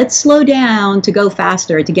have said, let's slow down to go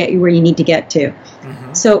faster to get you where you need to get to.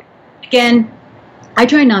 Mm-hmm. So again, I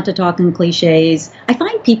try not to talk in cliches. I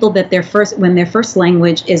find people that when their first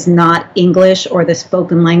language is not English or the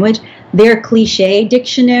spoken language, their cliche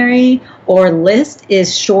dictionary or list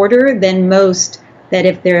is shorter than most, that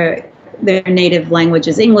if their native language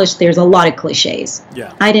is English, there's a lot of cliches.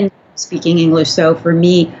 Yeah. I didn't speaking English, so for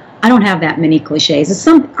me, I don't have that many cliches.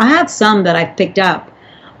 I have some that I've picked up.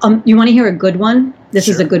 You want to hear a good one? This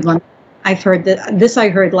is a good one. I've heard this I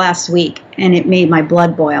heard last week, and it made my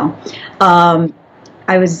blood boil.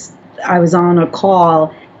 I was on a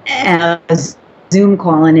call, a Zoom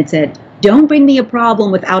call, and it said, "Don't bring me a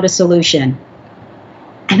problem without a solution."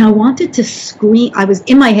 And I wanted to scream. I was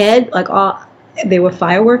in my head like, there were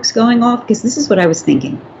fireworks going off, because this is what I was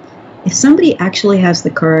thinking. If somebody actually has the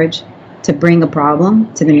courage to bring a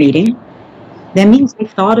problem to the meeting, that means they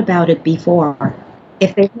thought about it before.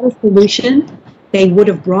 If they had a solution, they would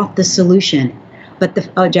have brought the solution. But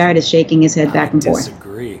Jared is shaking his head back and forth. I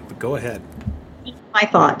disagree, but go ahead. My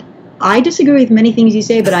thought. I disagree with many things you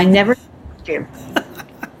say, but I never do.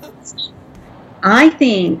 I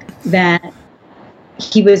think that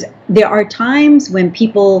there are times when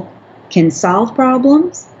people can solve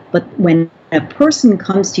problems, but when a person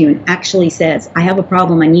comes to you and actually says, I have a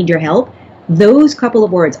problem, I need your help, those couple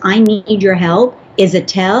of words, I need your help, is a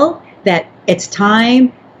tell that it's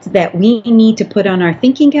time that we need to put on our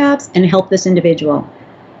thinking caps and help this individual.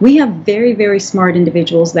 We have very, very smart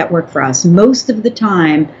individuals that work for us. Most of the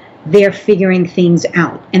time, they're figuring things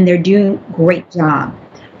out and they're doing a great job.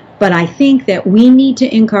 But I think that we need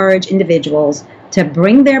to encourage individuals to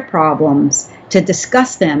bring their problems, to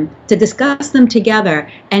discuss them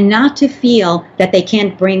together, and not to feel that they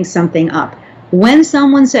can't bring something up. When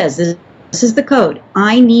someone says, this is the code,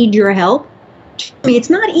 I need your help, it's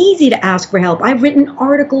not easy to ask for help. I've written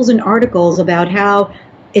articles and articles about how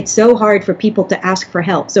it's so hard for people to ask for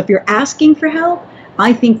help. So if you're asking for help,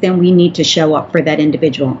 I think then we need to show up for that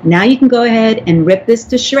individual. Now you can go ahead and rip this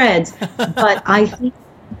to shreds, but I think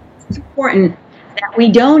it's important that we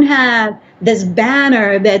don't have this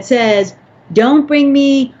banner that says, don't bring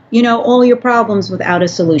me, all your problems without a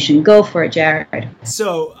solution. Go for it, Jared.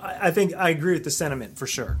 So I think I agree with the sentiment for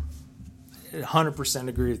sure. 100%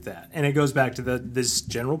 agree with that. And it goes back to this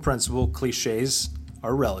general principle, cliches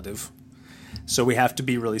are relative. So we have to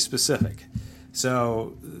be really specific.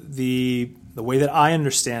 So the way that I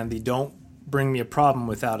understand the don't bring me a problem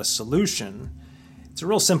without a solution, it's a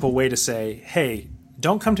real simple way to say, hey,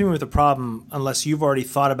 don't come to me with a problem unless you've already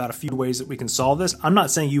thought about a few ways that we can solve this. I'm not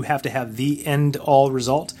saying you have to have the end all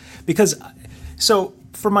result, because so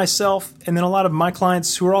for myself and then a lot of my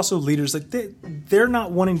clients who are also leaders, like they're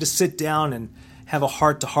not wanting to sit down and have a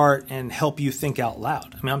heart to heart and help you think out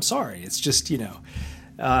loud. I mean, I'm sorry. It's just,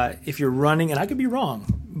 if you're running, and I could be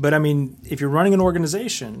wrong, but I mean, if you're running an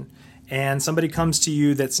organization and somebody comes to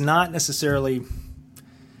you that's not necessarily,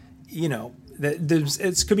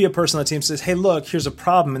 it could be a person on the team says, hey, look, here's a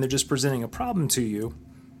problem, and they're just presenting a problem to you.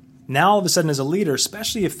 Now, all of a sudden, as a leader,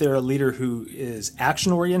 especially if they're a leader who is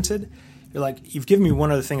action-oriented, you're like, you've given me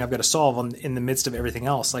one other thing I've got to solve in the midst of everything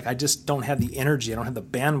else. Like, I just don't have the energy. I don't have the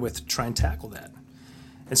bandwidth to try and tackle that.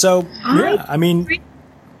 And so,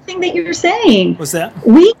 Thing that you're saying. What's that?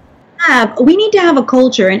 We need to have a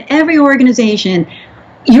culture in every organization.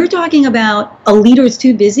 You're talking about a leader is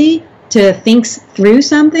too busy to think through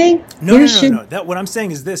something? No. What I'm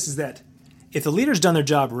saying is this, is that if the leader's done their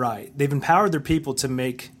job right, they've empowered their people to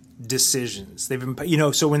make decisions.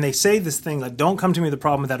 So when they say this thing, like, don't come to me with a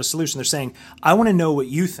problem without a solution, they're saying, I want to know what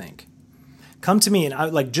you think. Come to me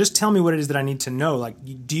and just tell me what it is that I need to know. Like,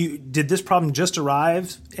 did this problem just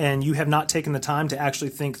arrive and you have not taken the time to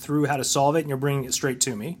actually think through how to solve it and you're bringing it straight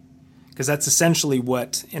to me? Because that's essentially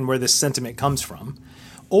where this sentiment comes from.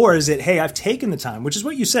 Or is it, hey, I've taken the time, which is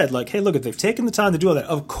what you said, like, hey, look, if they've taken the time to do all that,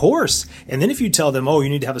 of course. And then if you tell them, oh, you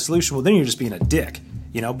need to have a solution, well, then you're just being a dick,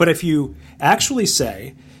 But if you actually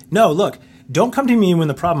say, no, look, don't come to me when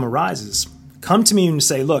the problem arises. Come to me and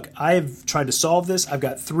say, look, I've tried to solve this. I've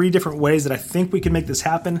got 3 different ways that I think we can make this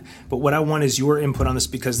happen. But what I want is your input on this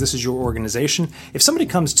because this is your organization. If somebody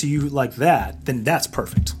comes to you like that, then that's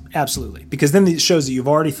perfect. Absolutely. Because then it shows that you've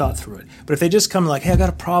already thought through it. But if they just come like, hey, I got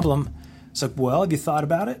a problem. It's like, well, have you thought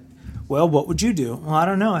about it? Well, what would you do? Well, I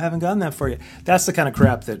don't know. I haven't gotten that for you. That's the kind of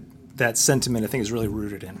crap that sentiment, I think, is really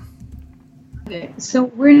rooted in. So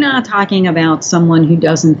we're not talking about someone who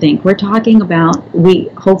doesn't think. We're talking about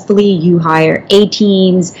hopefully you hire A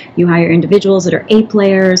teams, you hire individuals that are A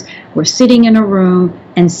players. We're sitting in a room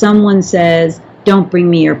and someone says, don't bring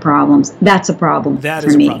me your problems. That's a problem. That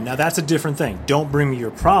is a problem. Now that's a different thing. Don't bring me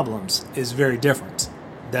your problems is very different.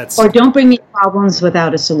 Or don't bring me problems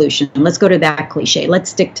without a solution. Let's go to that cliche. Let's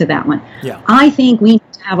stick to that one. Yeah. I think we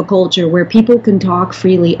need to have a culture where people can talk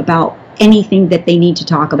freely about anything that they need to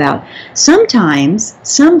talk about. Sometimes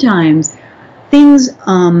things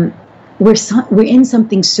we're in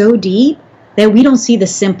something so deep that we don't see the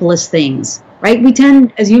simplest things, right? We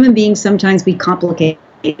tend, as human beings, sometimes we complicate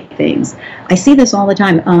things. I see this all the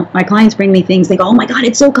time. My clients bring me things. They go, "Oh my God,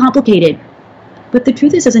 it's so complicated." But the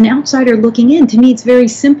truth is, as an outsider looking in, to me, it's very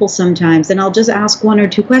simple sometimes. And I'll just ask 1 or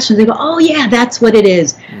 2 questions. They go, "Oh yeah, that's what it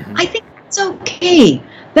is." Mm-hmm. I think that's okay.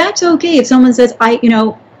 That's okay if someone says, I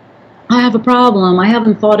have a problem. I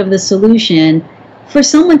haven't thought of the solution. For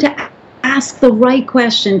someone to ask the right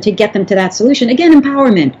question to get them to that solution. Again,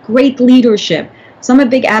 empowerment, great leadership. So I'm a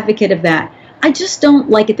big advocate of that. I just don't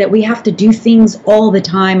like it that we have to do things all the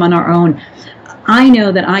time on our own. I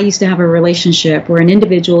know that I used to have a relationship where an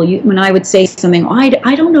individual, when I would say something, I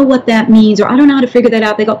don't know what that means, or I don't know how to figure that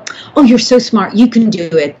out, they go, "Oh, you're so smart. You can do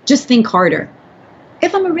it. Just think harder."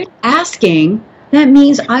 If I'm already asking, that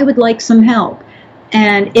means I would like some help.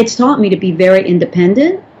 And it's taught me to be very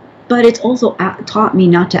independent, but it's also taught me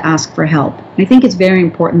not to ask for help. I think it's very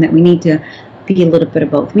important that we need to be a little bit of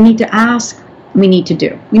both. We need to ask, we need to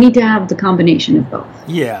do. We need to have the combination of both.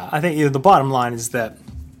 Yeah, I think the bottom line is that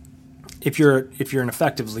if you're an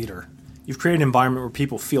effective leader, you've created an environment where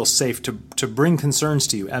people feel safe to bring concerns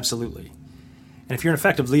to you, absolutely. And if you're an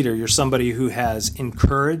effective leader, you're somebody who has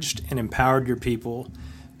encouraged and empowered your people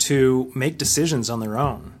to make decisions on their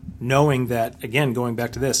own. knowing that, again, going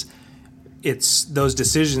back to this, it's those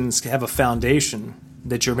decisions have a foundation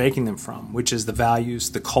that you're making them from, which is the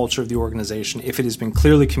values, the culture of the organization. If it has been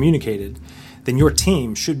clearly communicated, then your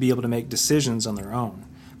team should be able to make decisions on their own.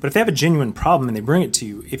 But if they have a genuine problem and they bring it to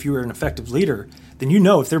you, if you are an effective leader, then you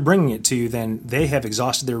know if they're bringing it to you, then they have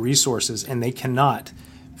exhausted their resources and they cannot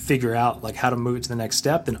figure out like how to move it to the next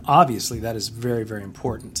step. Then obviously that is very, very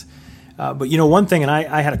important. But one thing, and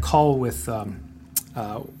I had a call with a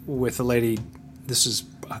lady. This is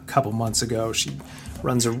a couple months ago. She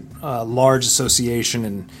runs a large association,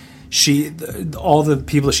 and all the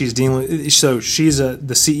people she's dealing with. So she's the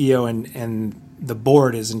CEO, and the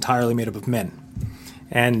board is entirely made up of men.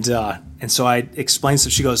 And so I explained. So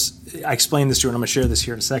she goes, I explained this to her, and I'm going to share this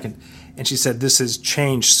here in a second. And she said this has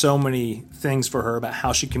changed so many things for her about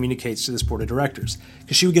how she communicates to this board of directors,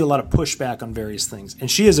 because she would get a lot of pushback on various things.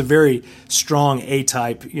 And she is a very strong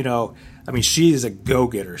A-type, she is a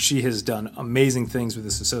go-getter. She has done amazing things with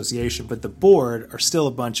this association, but the board are still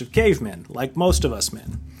a bunch of cavemen, like most of us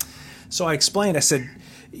men. So I explained, I said,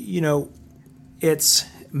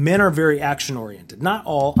 men are very action-oriented. Not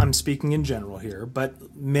all, I'm speaking in general here,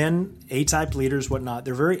 but men, A-type leaders, whatnot,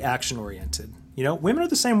 they're very action-oriented. Women are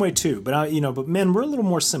the same way too, but but men, we're a little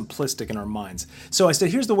more simplistic in our minds. So I said,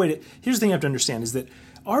 here's the thing you have to understand is that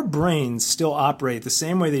our brains still operate the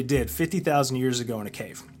same way they did 50,000 years ago in a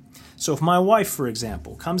cave. So if my wife, for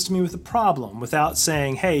example, comes to me with a problem without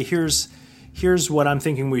saying, hey, here's what I'm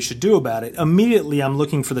thinking we should do about it, immediately I'm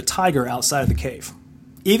looking for the tiger outside of the cave.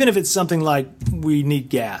 Even if it's something like we need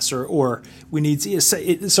gas or we need –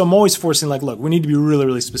 so I'm always forcing look, we need to be really,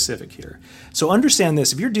 really specific here. So understand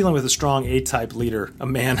this. If you're dealing with a strong A-type leader, a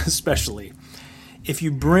man especially, if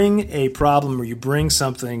you bring a problem or you bring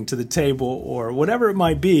something to the table or whatever it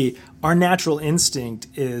might be, our natural instinct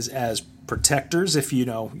is as protectors. If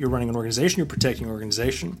you're running an organization, you're protecting an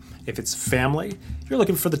organization. If it's family, you're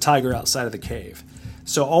looking for the tiger outside of the cave.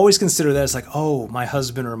 So always consider that as my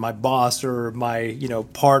husband or my boss or my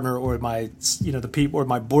partner or my the people or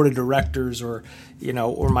my board of directors or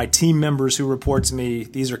my team members who report to me.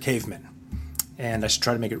 These are cavemen, and I should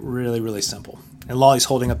try to make it really, really simple. And Lolly's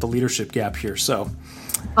holding up the leadership gap here. So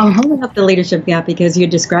I'm holding up the leadership gap because you're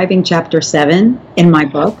describing chapter 7 in my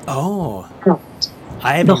book. Oh,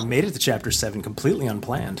 I haven't made it to chapter 7 completely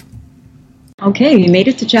unplanned. Okay, you made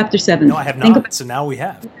it to chapter 7. No, I have not. So now we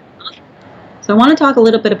have. So I want to talk a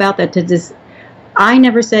little bit about that. I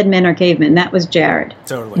never said men are cavemen. That was Jared.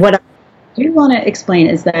 Totally. What I do want to explain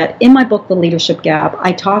is that in my book, The Leadership Gap,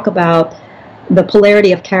 I talk about the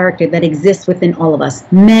polarity of character that exists within all of us,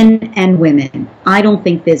 men and women. I don't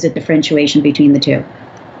think there's a differentiation between the two.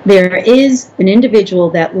 There is an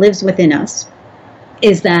individual that lives within us,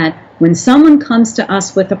 is that when someone comes to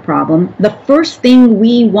us with a problem, the first thing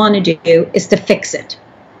we want to do is to fix it,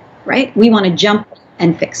 right? We want to jump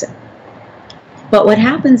and fix it. But what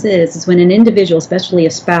happens is when an individual, especially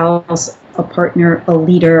a spouse, a partner, a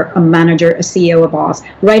leader, a manager, a CEO, a boss,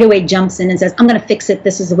 right away jumps in and says, I'm going to fix it.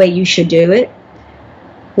 This is the way you should do it.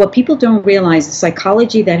 What people don't realize, the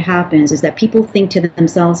psychology that happens is that people think to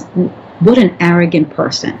themselves, what an arrogant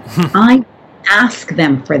person. I ask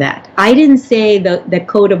them for that. I didn't say the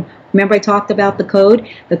code of, remember I talked about the code?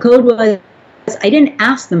 The code was, I didn't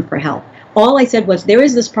ask them for help. All I said was, there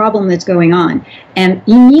is this problem that's going on. And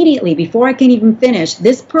immediately, before I can even finish,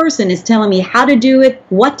 this person is telling me how to do it,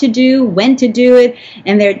 what to do, when to do it.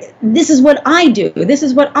 And this is what I do. This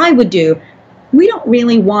is what I would do. We don't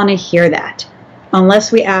really want to hear that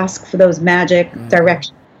unless we ask for those magic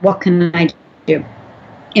directions. What can I do?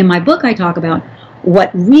 In my book, I talk about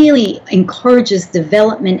what really encourages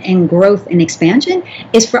development and growth and expansion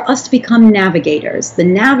is for us to become navigators. The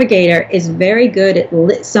navigator is very good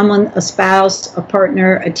at someone, a spouse, a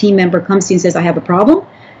partner, a team member comes to you and says, I have a problem.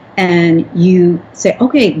 And you say,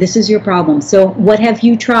 okay, this is your problem. So what have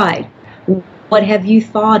you tried? What have you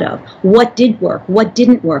thought of? What did work? What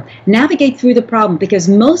didn't work? Navigate through the problem, because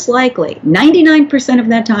most likely, 99% of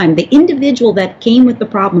that time, the individual that came with the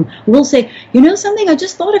problem will say, you know something, I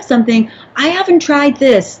just thought of something. I haven't tried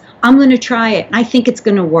this. I'm going to try it. I think it's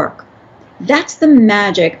going to work. That's the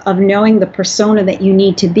magic of knowing the persona that you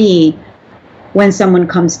need to be when someone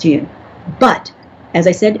comes to you. But as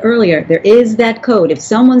I said earlier, there is that code. If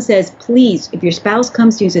someone says, please, if your spouse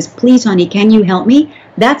comes to you and says, please, honey, can you help me?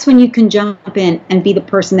 That's when you can jump in and be the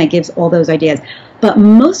person that gives all those ideas. But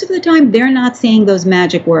most of the time, they're not saying those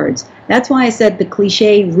magic words. That's why I said the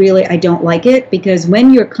cliche, really, I don't like it, because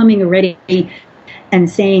when you're coming already and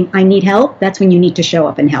saying, I need help, that's when you need to show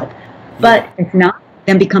up and help. But if not,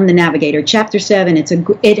 then become the navigator. Chapter 7,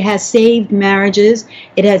 it has saved marriages,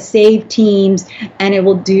 it has saved teams, and it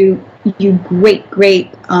will do you great.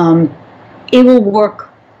 It will work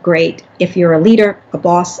great if you're a leader, a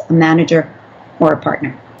boss, a manager, or a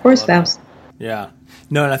partner, or a spouse. Yeah.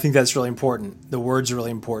 No, and I think that's really important. The words are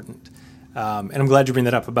really important. And I'm glad you bring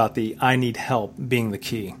that up about the I need help being the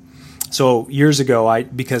key. So years ago,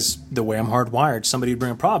 because the way I'm hardwired, somebody would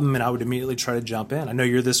bring a problem and I would immediately try to jump in. I know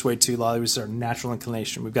you're this way too, Lolly. It was our natural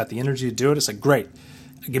inclination. We've got the energy to do it. It's like, great,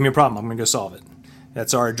 give me a problem. I'm going to go solve it.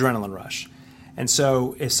 That's our adrenaline rush. And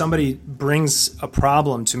so if somebody brings a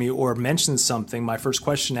problem to me or mentions something, my first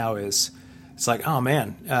question now is, it's like, oh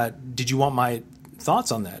man, did you want my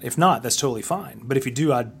thoughts on that? If not, that's totally fine. But if you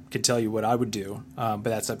do, I could tell you what I would do, but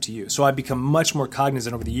that's up to you. So I've become much more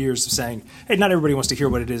cognizant over the years of saying, hey, not everybody wants to hear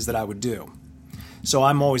what it is that I would do. So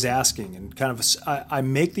I'm always asking, and kind of I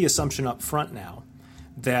make the assumption up front now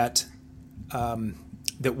that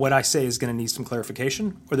that what I say is going to need some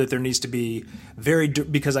clarification, or that there needs to be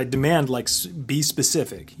because I demand be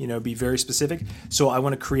specific, be very specific. So I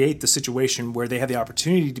want to create the situation where they have the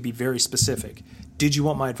opportunity to be very specific. Did you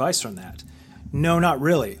want my advice on that? No, not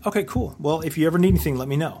really. Okay, cool. Well, if you ever need anything, let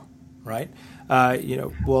me know, right?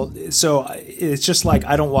 So it's just like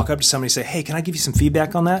I don't walk up to somebody and say, hey, can I give you some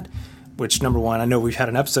feedback on that? Which, number one, I know we've had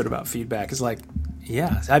an episode about feedback. It's like,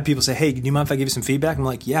 yeah. I had people say, hey, do you mind if I give you some feedback? I'm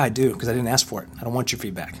like, yeah, I do, because I didn't ask for it. I don't want your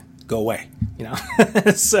feedback. Go away,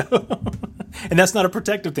 So, and that's not a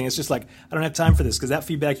protective thing. It's just like, I don't have time for this, because that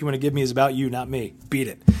feedback you want to give me is about you, not me. Beat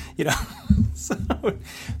it,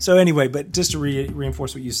 So anyway, but just to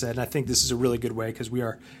reinforce what you said, and I think this is a really good way, because we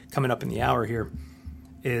are coming up in the hour here,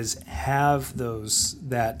 is have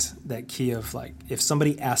that key of like, if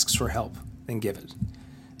somebody asks for help, then give it.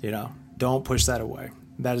 Don't push that away.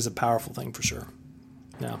 That is a powerful thing for sure.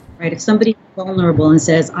 Yeah. Right. If somebody's vulnerable and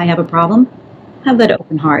says, I have a problem, have that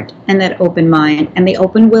open heart and that open mind and the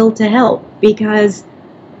open will to help, because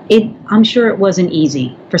I'm sure it wasn't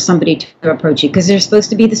easy for somebody to approach you, because they're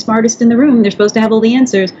supposed to be the smartest in the room. They're supposed to have all the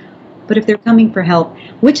answers. But if they're coming for help,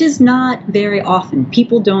 which is not very often,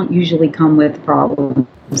 people don't usually come with problems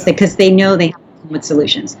because they know they have to come with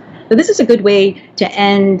solutions. So this is a good way to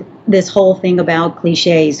end this whole thing about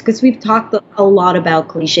cliches, because we've talked a lot about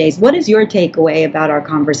cliches. What is your takeaway about our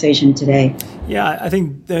conversation today? Yeah, I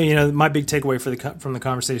think my big takeaway from the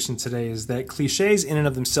conversation today is that cliches in and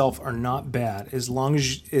of themselves are not bad, as long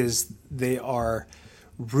as they are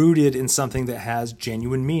rooted in something that has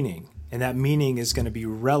genuine meaning, and that meaning is going to be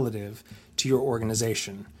relative to your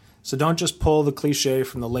organization. So don't just pull the cliche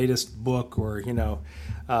from the latest book or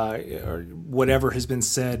or whatever has been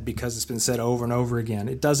said because it's been said over and over again.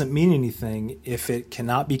 It doesn't mean anything if it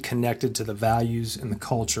cannot be connected to the values and the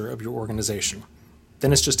culture of your organization.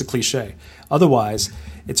 Then it's just a cliche. Otherwise,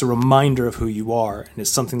 it's a reminder of who you are, and it's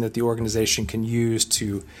something that the organization can use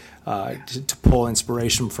to pull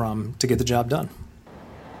inspiration from to get the job done.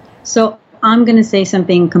 So I'm going to say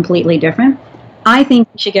something completely different. I think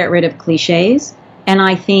we should get rid of cliches. And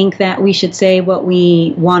I think that we should say what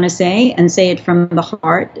we want to say and say it from the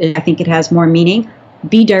heart. I think it has more meaning.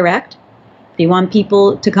 Be direct. If you want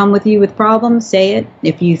people to come with you with problems, say it.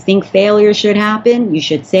 If you think failure should happen, you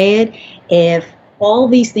should say it. If all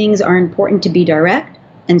these things are important to be direct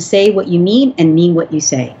and say what you mean and mean what you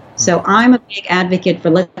say. So I'm a big advocate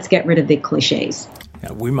for let's get rid of the cliches.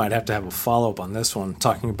 Yeah, we might have to have a follow-up on this one,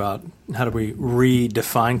 talking about how do we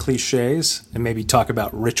redefine cliches and maybe talk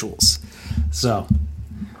about rituals. So,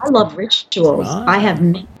 I love rituals. I have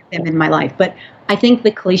many of them in my life, but I think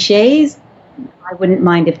the cliches, I wouldn't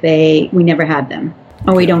mind if we never had them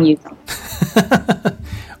or we don't use them.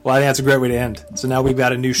 Well, I think that's a great way to end. So now we've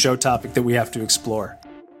got a new show topic that we have to explore.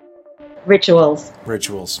 Rituals.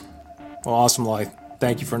 Well, awesome, Lolly.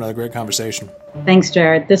 Thank you for another great conversation. Thanks,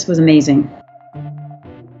 Jared. This was amazing.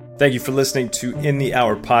 Thank you for listening to In the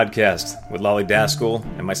Hour podcast with Lolly Daskell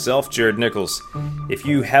and myself, Jared Nichols. If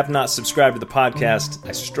you have not subscribed to the podcast,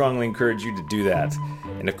 I strongly encourage you to do that.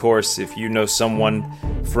 And of course, if you know someone,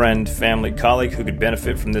 friend, family, colleague who could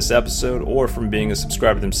benefit from this episode or from being a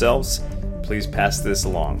subscriber themselves, please pass this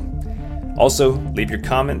along. Also, leave your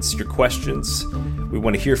comments, your questions. We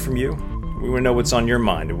want to hear from you. We want to know what's on your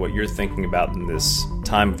mind and what you're thinking about in this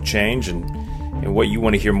time of change and what you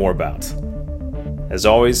want to hear more about. As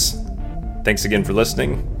always, thanks again for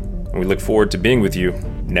listening, and we look forward to being with you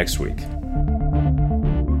next week.